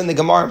Girsa in the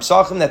Gemara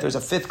Pesachim that there's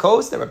a 5th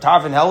coast that Reb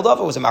Tarfon held up.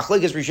 It was a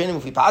Machlekes Rishonim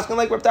if we paskin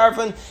like Reb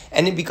Tarfon.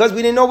 And because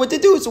we didn't know what to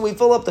do, so we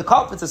fill up the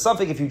cup. It's a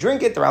suffix if you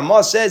drink it. The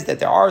Ramah says that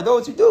there are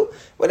those who do.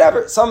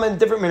 Whatever. Some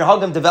different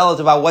minhagim developed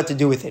about what to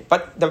do with it.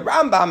 But the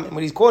Rambam, and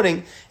what he's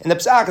quoting in the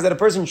Pesach, is that a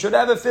person should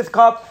have a 5th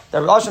cup. The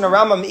Lashon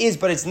Rambam is,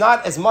 but it's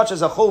not as much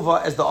as a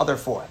chova as the other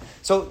 4.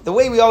 So the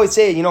way we always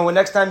say it, when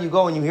next time you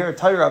go and you hear a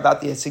Torah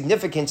about the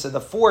significance of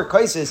the 4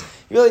 kaises,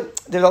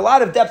 there's a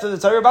lot of depth of the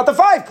Torah about the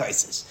 5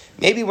 kaises.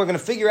 Maybe we're going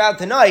to figure out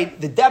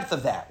tonight the depth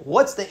of that.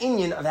 What's the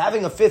inyan of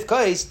having a 5th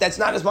kais that's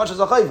not as much as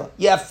a chayva?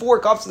 You have 4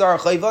 cups that are a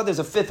chayva, there's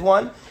a 5th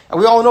one, and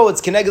we all know it's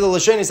keneged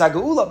l'shonis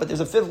hagula, but there's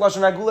a 5th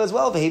lashon hagula as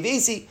well,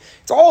 v'hevesi.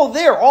 It's all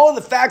there, all of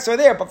the facts are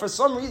there, but for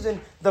some reason,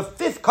 the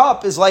 5th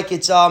cup is like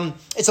it's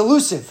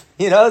elusive.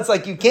 It's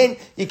like you can't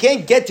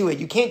get to it,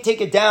 you can't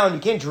take it down, you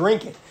can't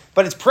drink it.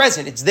 But it's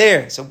present, it's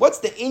there. So what's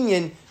the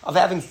inyan of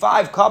having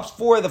 5 cups?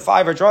 4 of the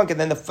 5 are drunk, and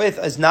then the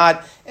 5th is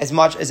not as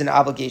much as an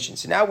obligation.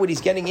 So now what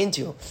he's getting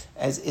into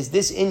is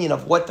this inyan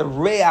of what the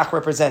reach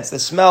represents, the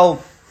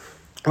smell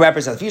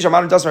represents. You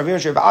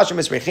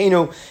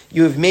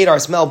have made our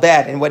smell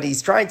bad. And what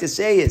he's trying to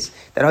say is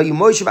that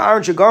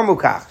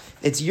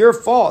it's your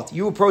fault.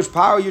 You approach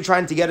power, you're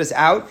trying to get us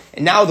out,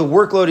 and now the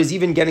workload is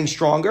even getting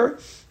stronger.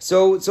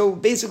 So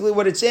basically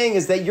what it's saying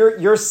is that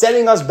you're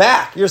setting us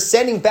back. You're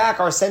setting back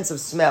our sense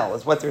of smell,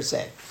 is what they're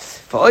saying.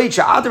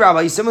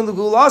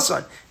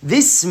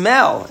 This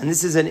smell, and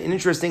this is an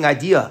interesting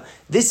idea,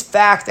 this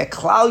fact that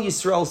Klal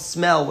Yisrael's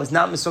smell was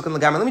not Mesukan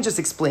L'Gamar. Let me just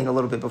explain a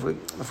little bit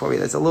before we,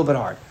 that's a little bit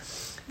hard.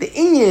 The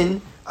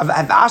inyan of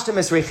Avashtem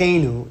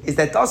Esreichenu is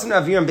that Dasan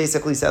Aviram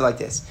basically said like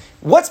this: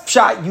 what's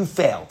pshat? You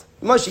failed.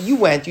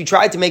 Moshe, you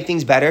tried to make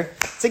things better.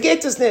 It's a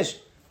getus nish.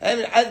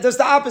 And there's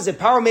the opposite.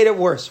 Power made it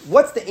worse.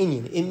 What's the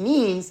inyan? It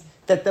means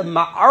that the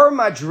ma'ar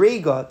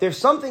madrega, there's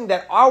something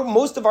that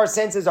most of our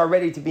senses are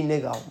ready to be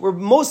nigal. We're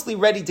mostly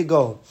ready to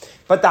go.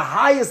 But the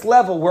highest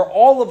level where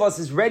all of us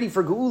is ready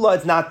for geula,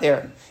 it's not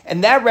there.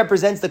 And that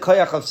represents the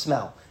koyach of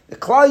smell. The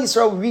Klal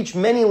Yisrael reached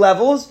many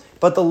levels,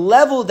 but the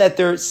level that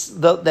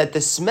that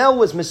the smell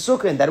was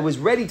mesukan, that it was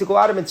ready to go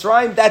out of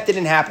Mitzrayim, that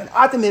didn't happen.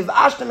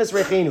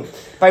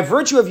 By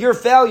virtue of your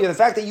failure, the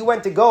fact that you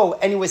went to go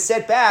and you were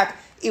set back,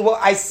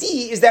 what I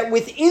see is that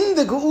within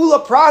the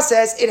geula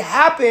process, it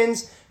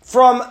happens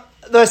from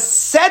the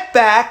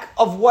setback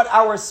of what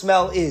our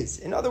smell is.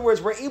 In other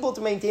words, we're able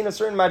to maintain a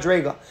certain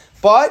madrega,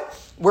 but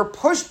we're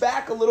pushed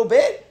back a little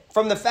bit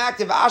from the fact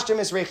of Ashtem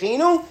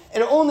Esreichenu,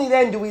 and only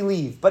then do we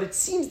leave. But it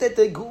seems that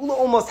the geula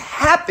almost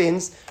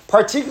happens,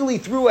 particularly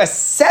through a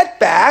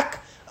setback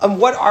of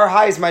what our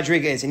highest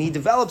madriga is. And he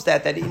develops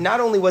that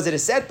not only was it a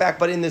setback,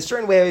 but in a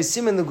certain way, it was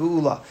siman the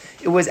geula.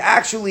 It was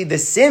actually the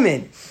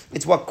siman.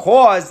 It's what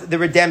caused the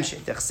redemption.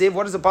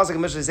 What does the pasuk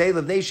in Mishnah say?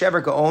 L'bnei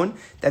shever ga'on,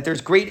 that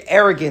there's great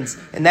arrogance,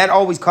 and that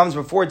always comes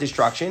before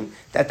destruction.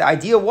 That the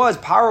idea was,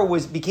 power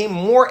became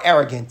more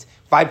arrogant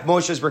by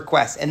Moshe's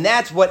request. And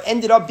that's what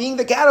ended up being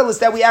the catalyst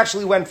that we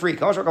actually went free.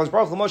 Power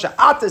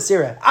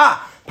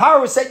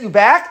was set you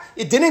back.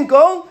 It didn't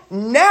go.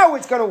 Now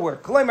it's going to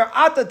work.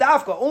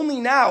 Only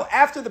now,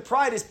 after the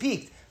pride is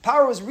peaked,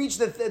 power has reached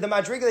the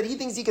madriga that he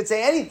thinks he could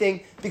say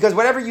anything, because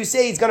whatever you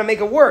say, he's going to make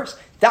it worse.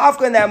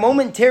 Dafka in that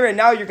moment, Tira,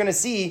 now you're going to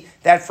see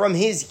that from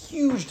his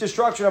huge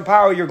destruction of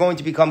power, you're going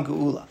to become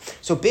geula.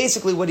 So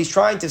basically what he's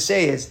trying to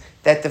say is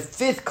that the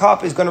 5th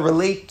cup is going to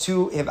relate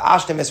to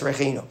Hivashtem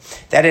Esreichenu.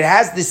 That it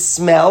has this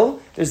smell.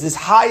 There's this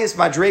highest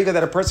madriga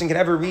that a person can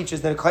ever reach,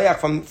 is the koyach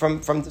from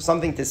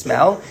something to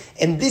smell.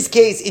 In this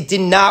case, we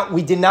did not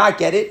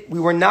get it.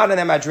 We were not in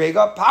that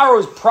madriga.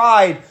 Paro's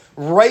pride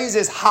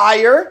raises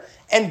higher.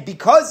 And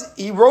because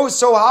he rose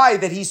so high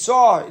that he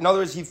saw, in other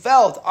words, he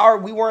felt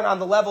we weren't on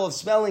the level of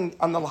smelling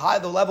on the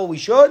level we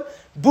should,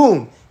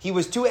 boom, he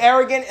was too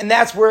arrogant, and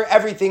that's where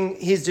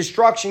his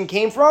destruction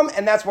came from,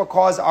 and that's what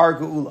caused our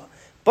geula.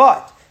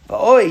 But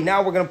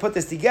now we're going to put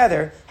this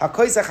together.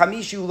 Therefore, the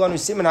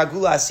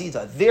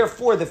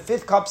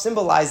 5th cup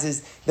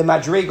symbolizes the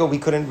madrega we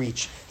couldn't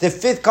reach. The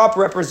 5th cup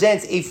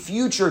represents a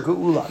future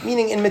geula.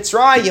 Meaning in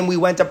Mitzrayim we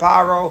went to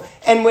Paro,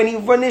 and when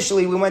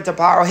initially we went to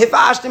Paro,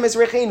 Hifashtem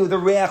Esreichenu, the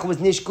reach was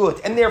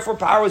nishkut, and therefore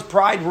Paro's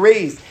pride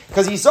raised.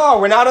 Because he saw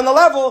we're not on the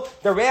level,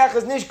 the reach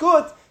is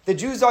nishkut. The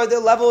Jews are,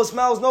 the level of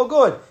smell is no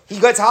good. He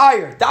gets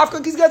higher.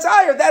 Dafka gets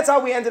higher. That's how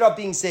we ended up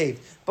being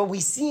saved. But we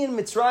see in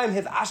Mitzrayim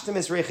Hivashtem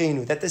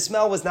Esreichenu that the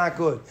smell was not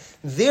good.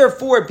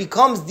 Therefore, it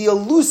becomes the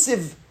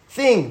elusive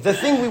thing, the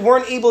thing we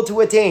weren't able to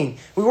attain.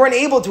 We weren't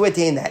able to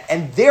attain that.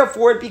 And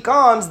therefore, it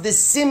becomes the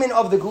siman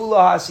of the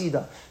Geula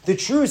HaSida. The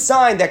true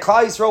sign that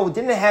Klal Yisrael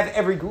didn't have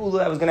every geula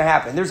that was going to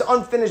happen. There's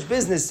unfinished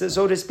business,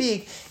 so to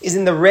speak, is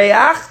in the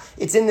reach,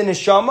 it's in the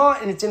neshama,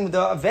 and it's in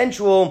the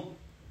eventual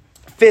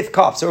 5th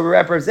cup. So it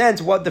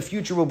represents what the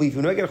future will be,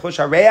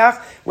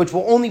 which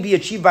will only be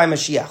achieved by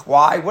Mashiach.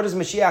 Why? What does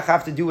Mashiach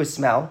have to do with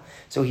smell?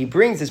 So he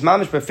brings this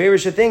mamish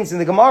beferish things in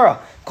the Gemara.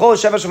 We know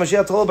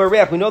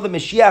that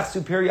Mashiach's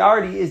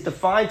superiority is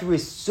defined through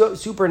his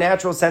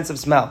supernatural sense of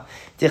smell.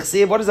 What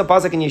does the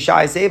pasuk in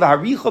Yeshaya say?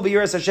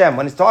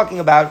 When it's talking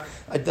about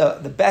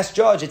the best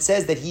judge, it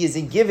says that he is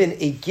given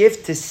a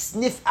gift to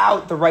sniff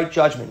out the right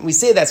judgment. We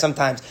say that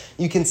sometimes.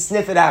 You can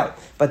sniff it out.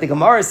 But the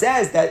Gemara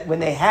says that when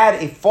they had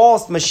a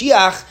false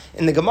Mashiach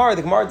in the Gemara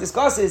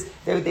discusses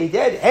that they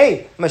did,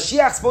 hey,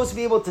 Mashiach's supposed to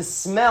be able to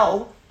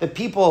smell the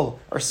people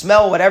or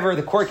smell whatever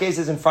the court case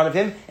is in front of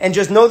him and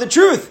just know the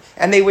truth.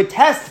 And they would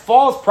test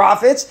false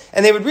prophets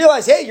and they would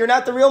realize, hey, you're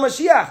not the real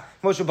Mashiach.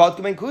 Moshe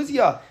Batku ben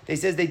Kuzia. They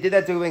says they did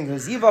that to Ben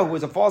Kuziva, who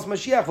was a false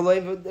Mashiach.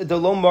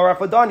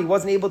 He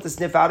wasn't able to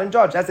sniff out and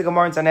judge. That's the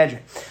Gemara in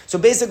Sanhedrin. So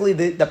basically,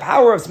 the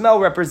power of smell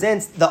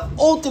represents the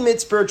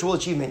ultimate spiritual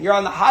achievement. You're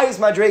on the highest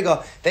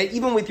madrega, that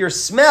even with your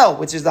smell,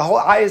 which is the whole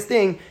highest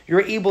thing,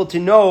 you're able to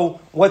know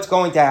what's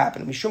going to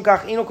happen.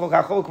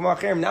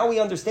 Now we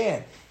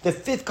understand. The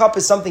fifth cup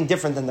is something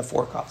different than the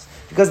four cups.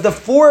 Because the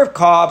four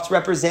cups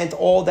represent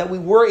all that we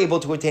were able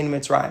to attain in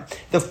Mitzrayim.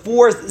 The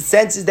four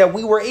senses that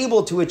we were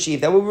able to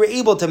achieve, that we were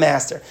able to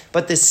master.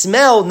 But the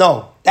smell,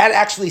 no. That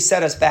actually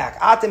set us back.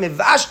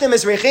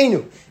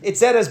 It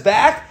set us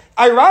back.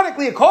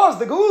 Ironically, it caused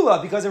the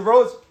Geula, because if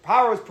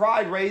Paro's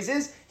pride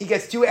raises, he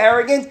gets too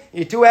arrogant.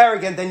 You're too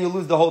arrogant, then you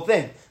lose the whole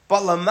thing.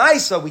 But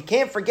Lamaisa, we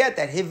can't forget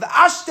that.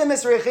 Hivashtem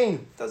esreichin.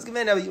 Does give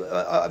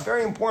a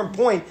very important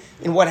point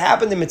in what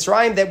happened in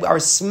Mitzrayim, that our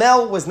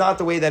smell was not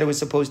the way that it was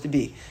supposed to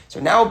be. So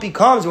now it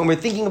becomes, when we're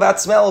thinking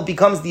about smell, it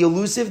becomes the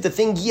elusive, the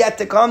thing yet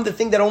to come, the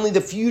thing that only the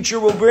future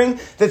will bring,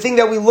 the thing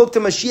that we look to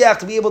Mashiach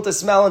to be able to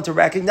smell and to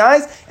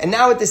recognize. And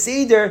now at the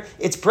Seder,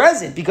 it's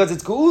present because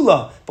it's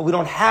Geula, but we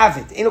don't have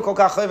it.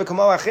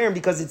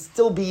 Because it's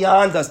still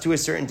beyond us to a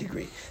certain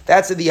degree.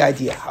 That's the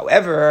idea.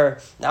 However,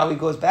 now he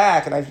goes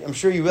back, and I'm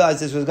sure you realize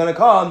this was going to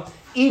come.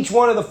 Each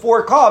one of the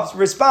four cups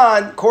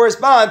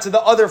correspond to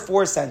the other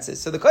four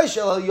senses. So the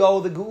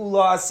Kaishel, the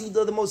Geula,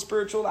 Asida, the most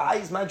spiritual, the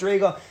highest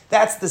Madrega,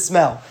 that's the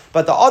smell.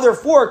 But the other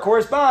four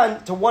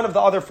correspond to one of the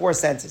other four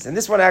senses. And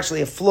this one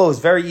actually, it flows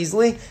very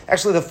easily.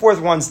 Actually, the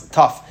fourth one's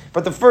tough.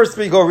 But the first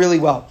three go really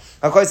well.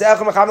 Kiddush,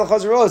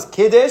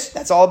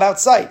 that's all about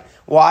sight.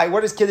 Why?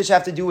 What does Kiddush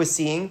have to do with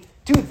seeing?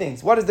 Two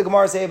things. What does the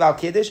Gemara say about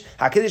Kiddush?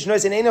 HaKiddush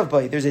nois in einav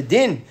bay. There's a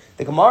din.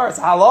 The Gemara, it's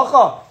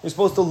halacha. You're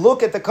supposed to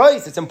look at the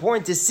kais. It's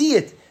important to see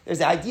it. There's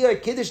the idea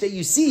of Kiddush that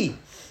you see.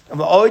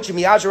 What's the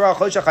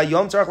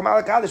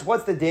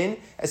din?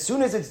 As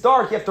soon as it's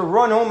dark, you have to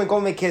run home and go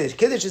make Kiddush.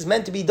 Kiddush is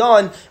meant to be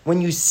done when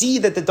you see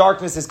that the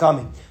darkness is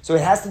coming. So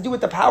it has to do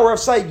with the power of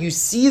sight. You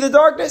see the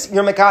darkness,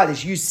 you're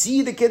Mekadesh. You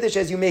see the Kiddush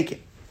as you make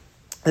it.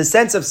 The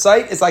sense of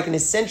sight is like an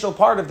essential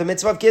part of the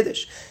mitzvah of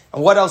Kiddush.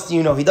 And what else do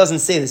you know? He doesn't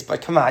say this,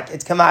 but come on,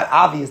 it's come out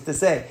obvious to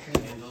say.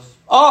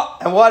 Oh,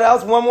 and what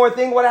else? One more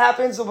thing. What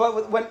happens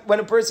when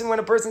a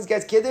person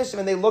gets Kiddush,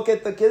 when they look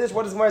at the Kiddush,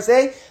 what does Gemara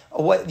say?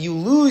 What, you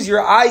lose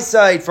your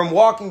eyesight from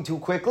walking too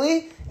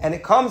quickly, and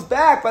it comes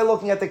back by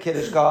looking at the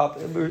Kiddush cup.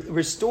 It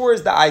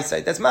restores the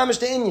eyesight. That's mamish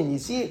the inyan. You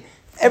see,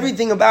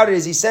 everything about it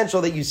is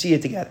essential that you see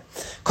it together.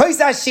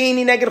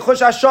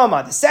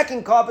 The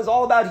second cup is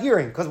all about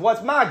hearing, because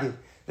what's magid?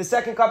 The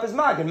second cup is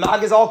mag. And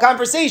mag is all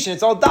conversation.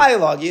 It's all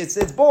dialogue.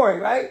 It's boring,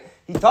 right?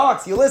 He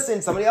talks, you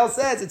listen, somebody else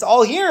says. It's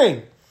all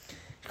hearing.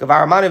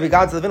 When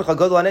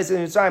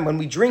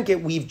we drink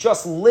it, we've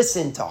just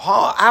listened to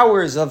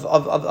hours of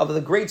the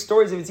great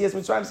stories of Yetzias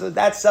Mitzrayim. So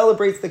that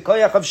celebrates the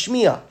koyach of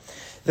Shmiya.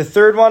 The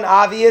third one,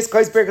 obvious.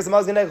 The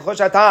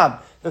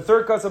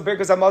third cause of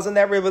Birkas Hamazon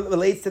that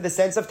relates to the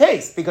sense of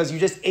taste, because you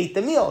just ate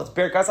the meal. It's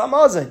Birkas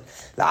Hamazon.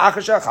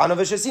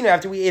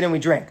 After we ate and we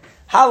drank.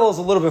 Halal is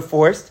a little bit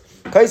forced.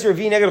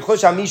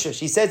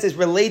 She says this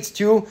relates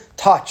to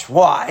touch.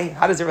 Why?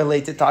 How does it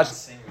relate to touch?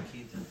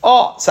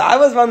 Oh, so I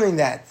was wondering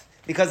that.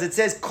 Because it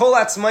says kol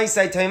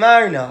atzmaisai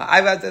taimarna.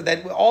 I got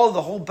that all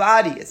the whole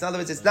body. It's in other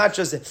words, it's not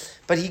just it.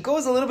 But he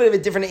goes a little bit of a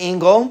different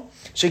angle.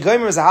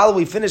 Shegoymer is a halal.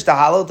 We finished the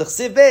halal. The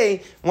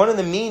chsivei, one of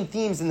the main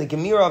themes in the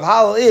Gemara of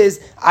halal is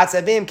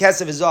atzaveim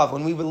kesev izav.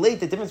 When we relate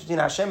the difference between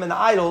Hashem and the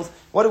idols,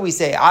 what do we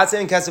say?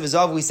 Atzaveim kesev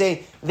izav. We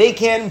say they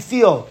can't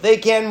feel, they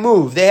can't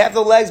move, they have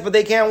the legs but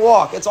they can't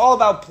walk. It's all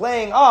about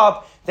playing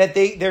up that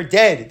they're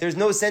dead. There's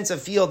no sense of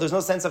feel. There's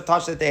no sense of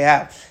touch that they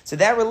have. So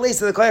that relates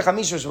to the koyach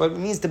hamishosh, what it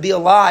means to be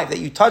alive, that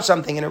you touch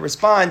something and it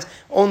responds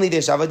only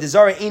this.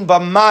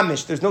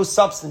 There's no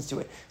substance to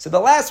it. So the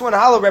last one,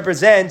 halal,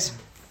 represents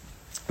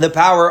the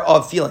power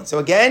of feeling. So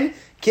again,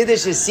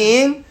 Kiddush is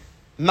seeing,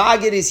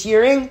 Magid is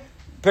hearing,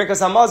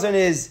 Birkas Hamazon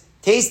is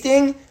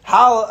tasting,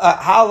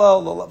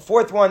 halal, the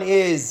fourth one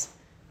is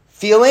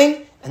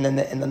feeling, and then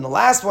the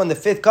last one, the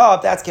fifth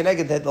cup, that's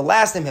connected. The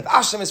last name,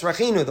 Hashem is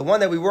Rachinu, the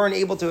one that we weren't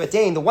able to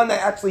attain, the one that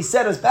actually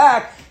set us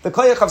back, the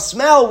koyach of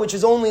smell, which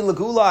is only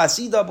Lagula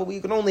Asida, but we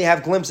can only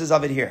have glimpses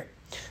of it here.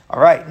 All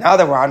right, now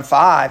that we're on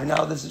 5,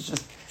 now this is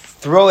just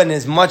throw in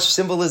as much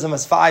symbolism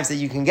as 5s that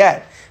you can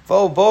get. There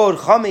are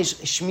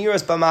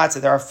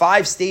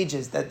 5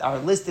 stages that are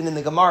listed in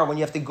the Gemara when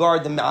you have to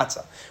guard the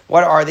matzah.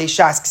 What are they?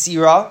 Shas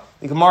Ksira.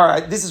 The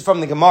Gemara, this is from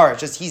the Gemara,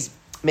 just he's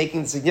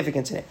making the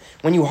significance in it.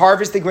 When you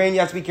harvest the grain,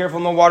 you have to be careful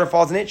no water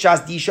falls in it.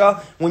 Shas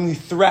Disha, when you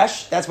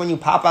thresh, that's when you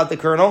pop out the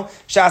kernel.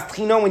 Shas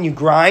Tchino, when you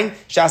grind.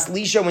 Shas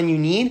Lisha, when you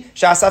knead.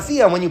 Shas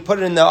Afia, when you put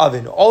it in the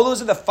oven. All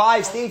those are the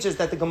 5 stages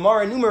that the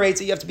Gemara enumerates,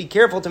 so you have to be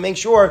careful to make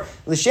sure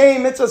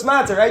L'shem mitzvahs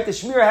matzah, right? The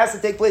Shmira has to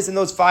take place in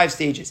those 5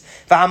 stages.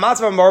 Even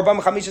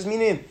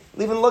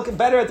look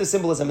better at the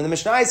symbolism. In the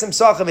Mishnayos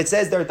Sachim, it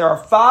says there are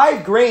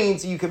 5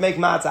 grains you can make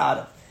matzah out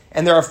of.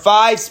 And there are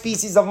 5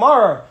 species of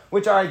maror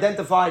which are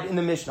identified in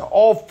the Mishnah.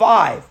 All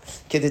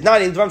 5.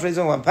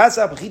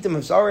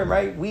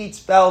 Right? Wheat,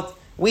 spelt,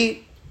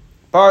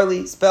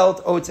 barley,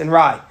 spelt, oats, and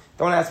rye.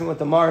 Don't ask me what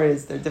the mar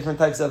is. There are different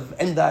types of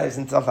endives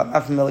and stuff. I'm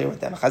not familiar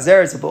with them.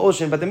 Chazer is a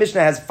ocean, but the Mishnah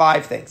has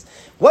 5 things.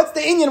 What's the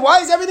Inyan?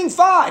 Why is everything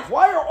 5?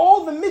 Why are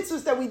all the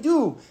mitzvahs that we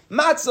do,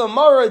 matzah,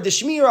 mara, the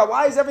shmira,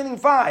 why is everything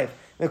 5?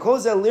 That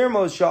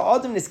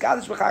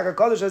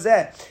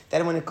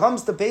when it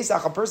comes to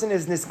Pesach, a person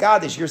is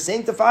niskadish. You're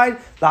sanctified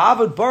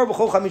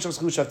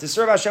to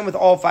serve Hashem with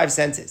all 5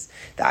 senses.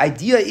 The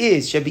idea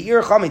is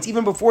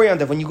even before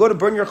Yantav, when you go to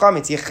burn your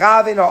chametz,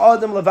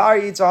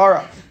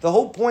 the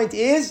whole point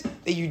is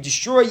that you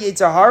destroy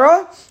Yetzer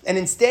Hara and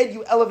instead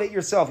you elevate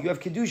yourself. You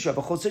have kedusha,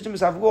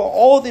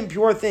 all the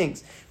impure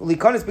things.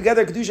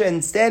 Together kedusha, and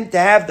instead to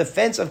have the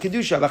fence of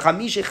kedusha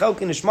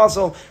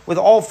with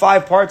all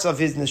 5 parts of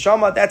his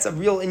neshama. That's a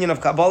real inyan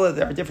of Kabbalah.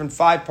 There are different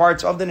 5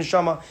 parts of the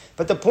neshama,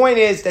 but the point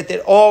is that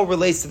it all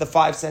relates to the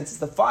 5 senses.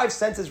 The 5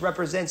 senses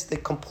represents the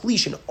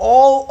completion,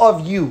 all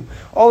of you,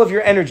 all of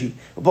your energy.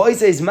 The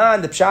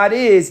pshat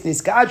is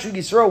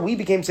we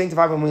became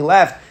sanctified when we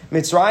left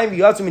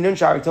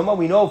Mitzrayim.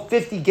 We know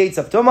 50 gates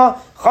of Tumah.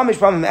 Chamish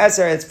Pamim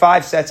Eser. It's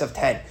 5 sets of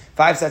 10.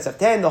 5 sets of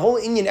 10. The whole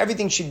Inyan,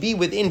 everything should be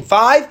within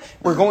 5.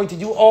 We're going to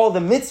do all the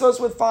mitzvahs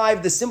with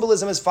 5. The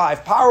symbolism is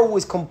 5. Paro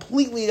was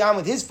completely down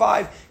with his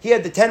 5. He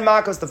had the 10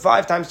 makkos, the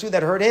 5 times 2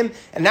 that hurt him.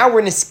 And now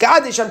we're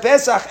niskadish on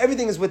Pesach.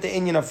 Everything is with the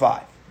Inyan of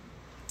 5.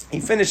 He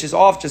finishes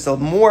off just a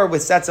more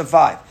with sets of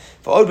 5.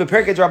 It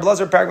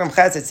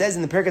says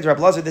in the Perkei Rab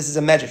Lazar, this is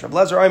a medrash. Rab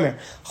Lazar Omer,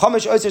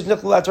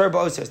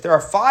 there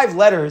are 5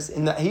 letters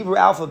in the Hebrew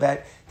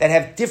alphabet that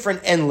have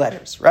different end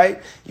letters,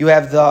 right? You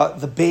have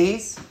the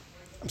Beis,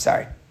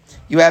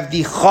 you have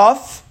the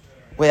Chaf,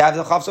 we have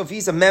the Chaf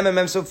Sofis, a Mem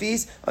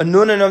Sofis, a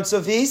Nun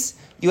Sofis,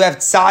 you have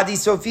Tzadi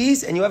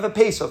Sofis, and you have a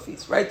Pei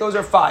Sofis, right? Those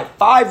are 5.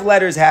 5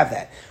 letters have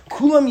that.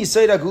 Kulam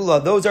Yisoid Gula,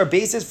 those are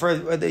bases for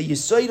the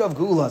Yisoid of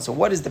Gula. So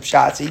what is the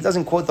pshat? So he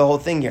doesn't quote the whole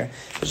thing here.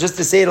 But just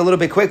to say it a little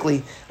bit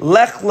quickly,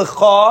 Lech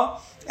Lecha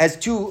has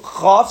 2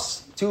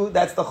 Chafs, 2,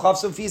 that's the Chaf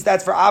Sofis,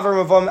 that's for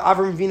Avram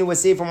Avinu was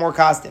saved from more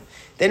costume.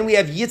 Then we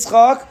have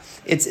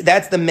Yitzchak,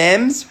 that's the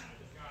Mems.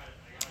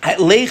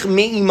 Lech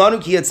Me'imanu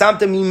ki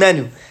yatzamta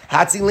mimenu.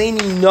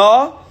 Hatzileni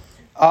na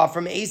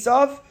from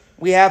Esav.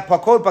 We have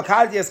Pakod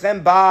Pakad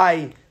Yaschem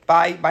by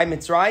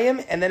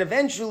Mitzrayim, and then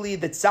eventually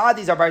the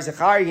Tzadis are by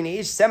Zechariah and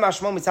Ish Sema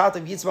Shmo Mitzat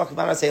of Yitzchak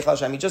Ivana Seich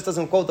Hashem. He just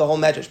doesn't quote the whole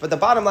medrash, but the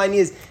bottom line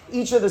is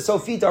each of the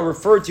Sofit are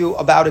referred to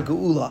about a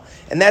Geula,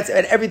 and that's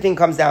what everything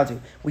comes down to.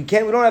 We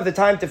don't have the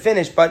time to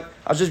finish, but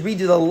I'll just read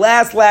you the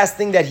last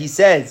thing that he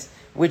says,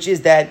 which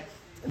is that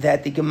the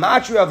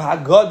gematria of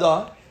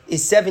Haggadah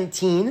is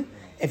 17.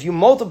 If you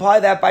multiply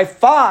that by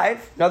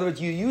 5, in other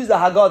words, you use the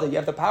Haggadah, you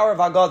have the power of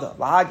Haggadah,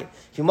 Lahagid.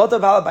 If you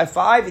multiply it by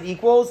 5, it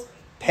equals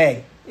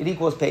Pei. It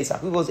equals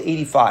Pesach. It equals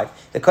 85.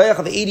 The koyach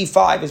of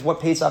 85 is what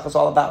Pesach is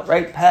all about,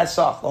 right?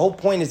 Pesach. The whole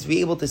point is to be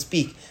able to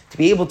speak, to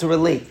be able to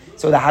relate.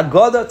 So the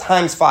Haggadah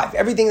times 5.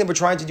 Everything that we're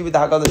trying to do with the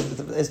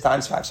Haggadah is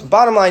times 5. So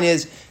bottom line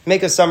is,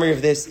 make a summary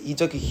of this. He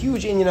took a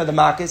huge inyan of the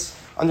Makkos,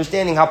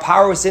 understanding how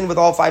power is in with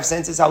all 5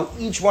 senses, how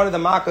each one of the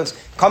Makkos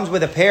comes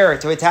with a pair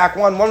to attack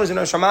one. One was in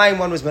Shamayim,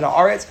 one was in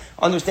Aretz.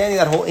 Understanding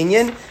that whole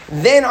inyan.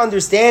 Then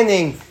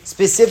understanding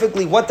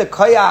specifically what the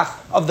koyach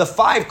of the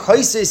 5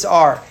 kaisis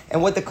are,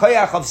 and what the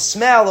koyach of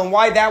smell, and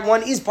why that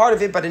one is part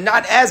of it, but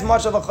not as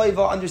much of a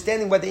chayva,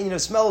 understanding what the inyan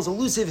of smell is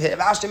elusive,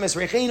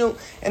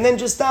 and then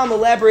just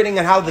elaborating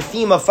on how the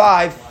theme of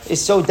 5 is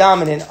so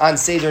dominant on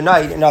Seder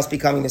night and us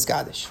becoming this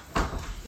Kaddish.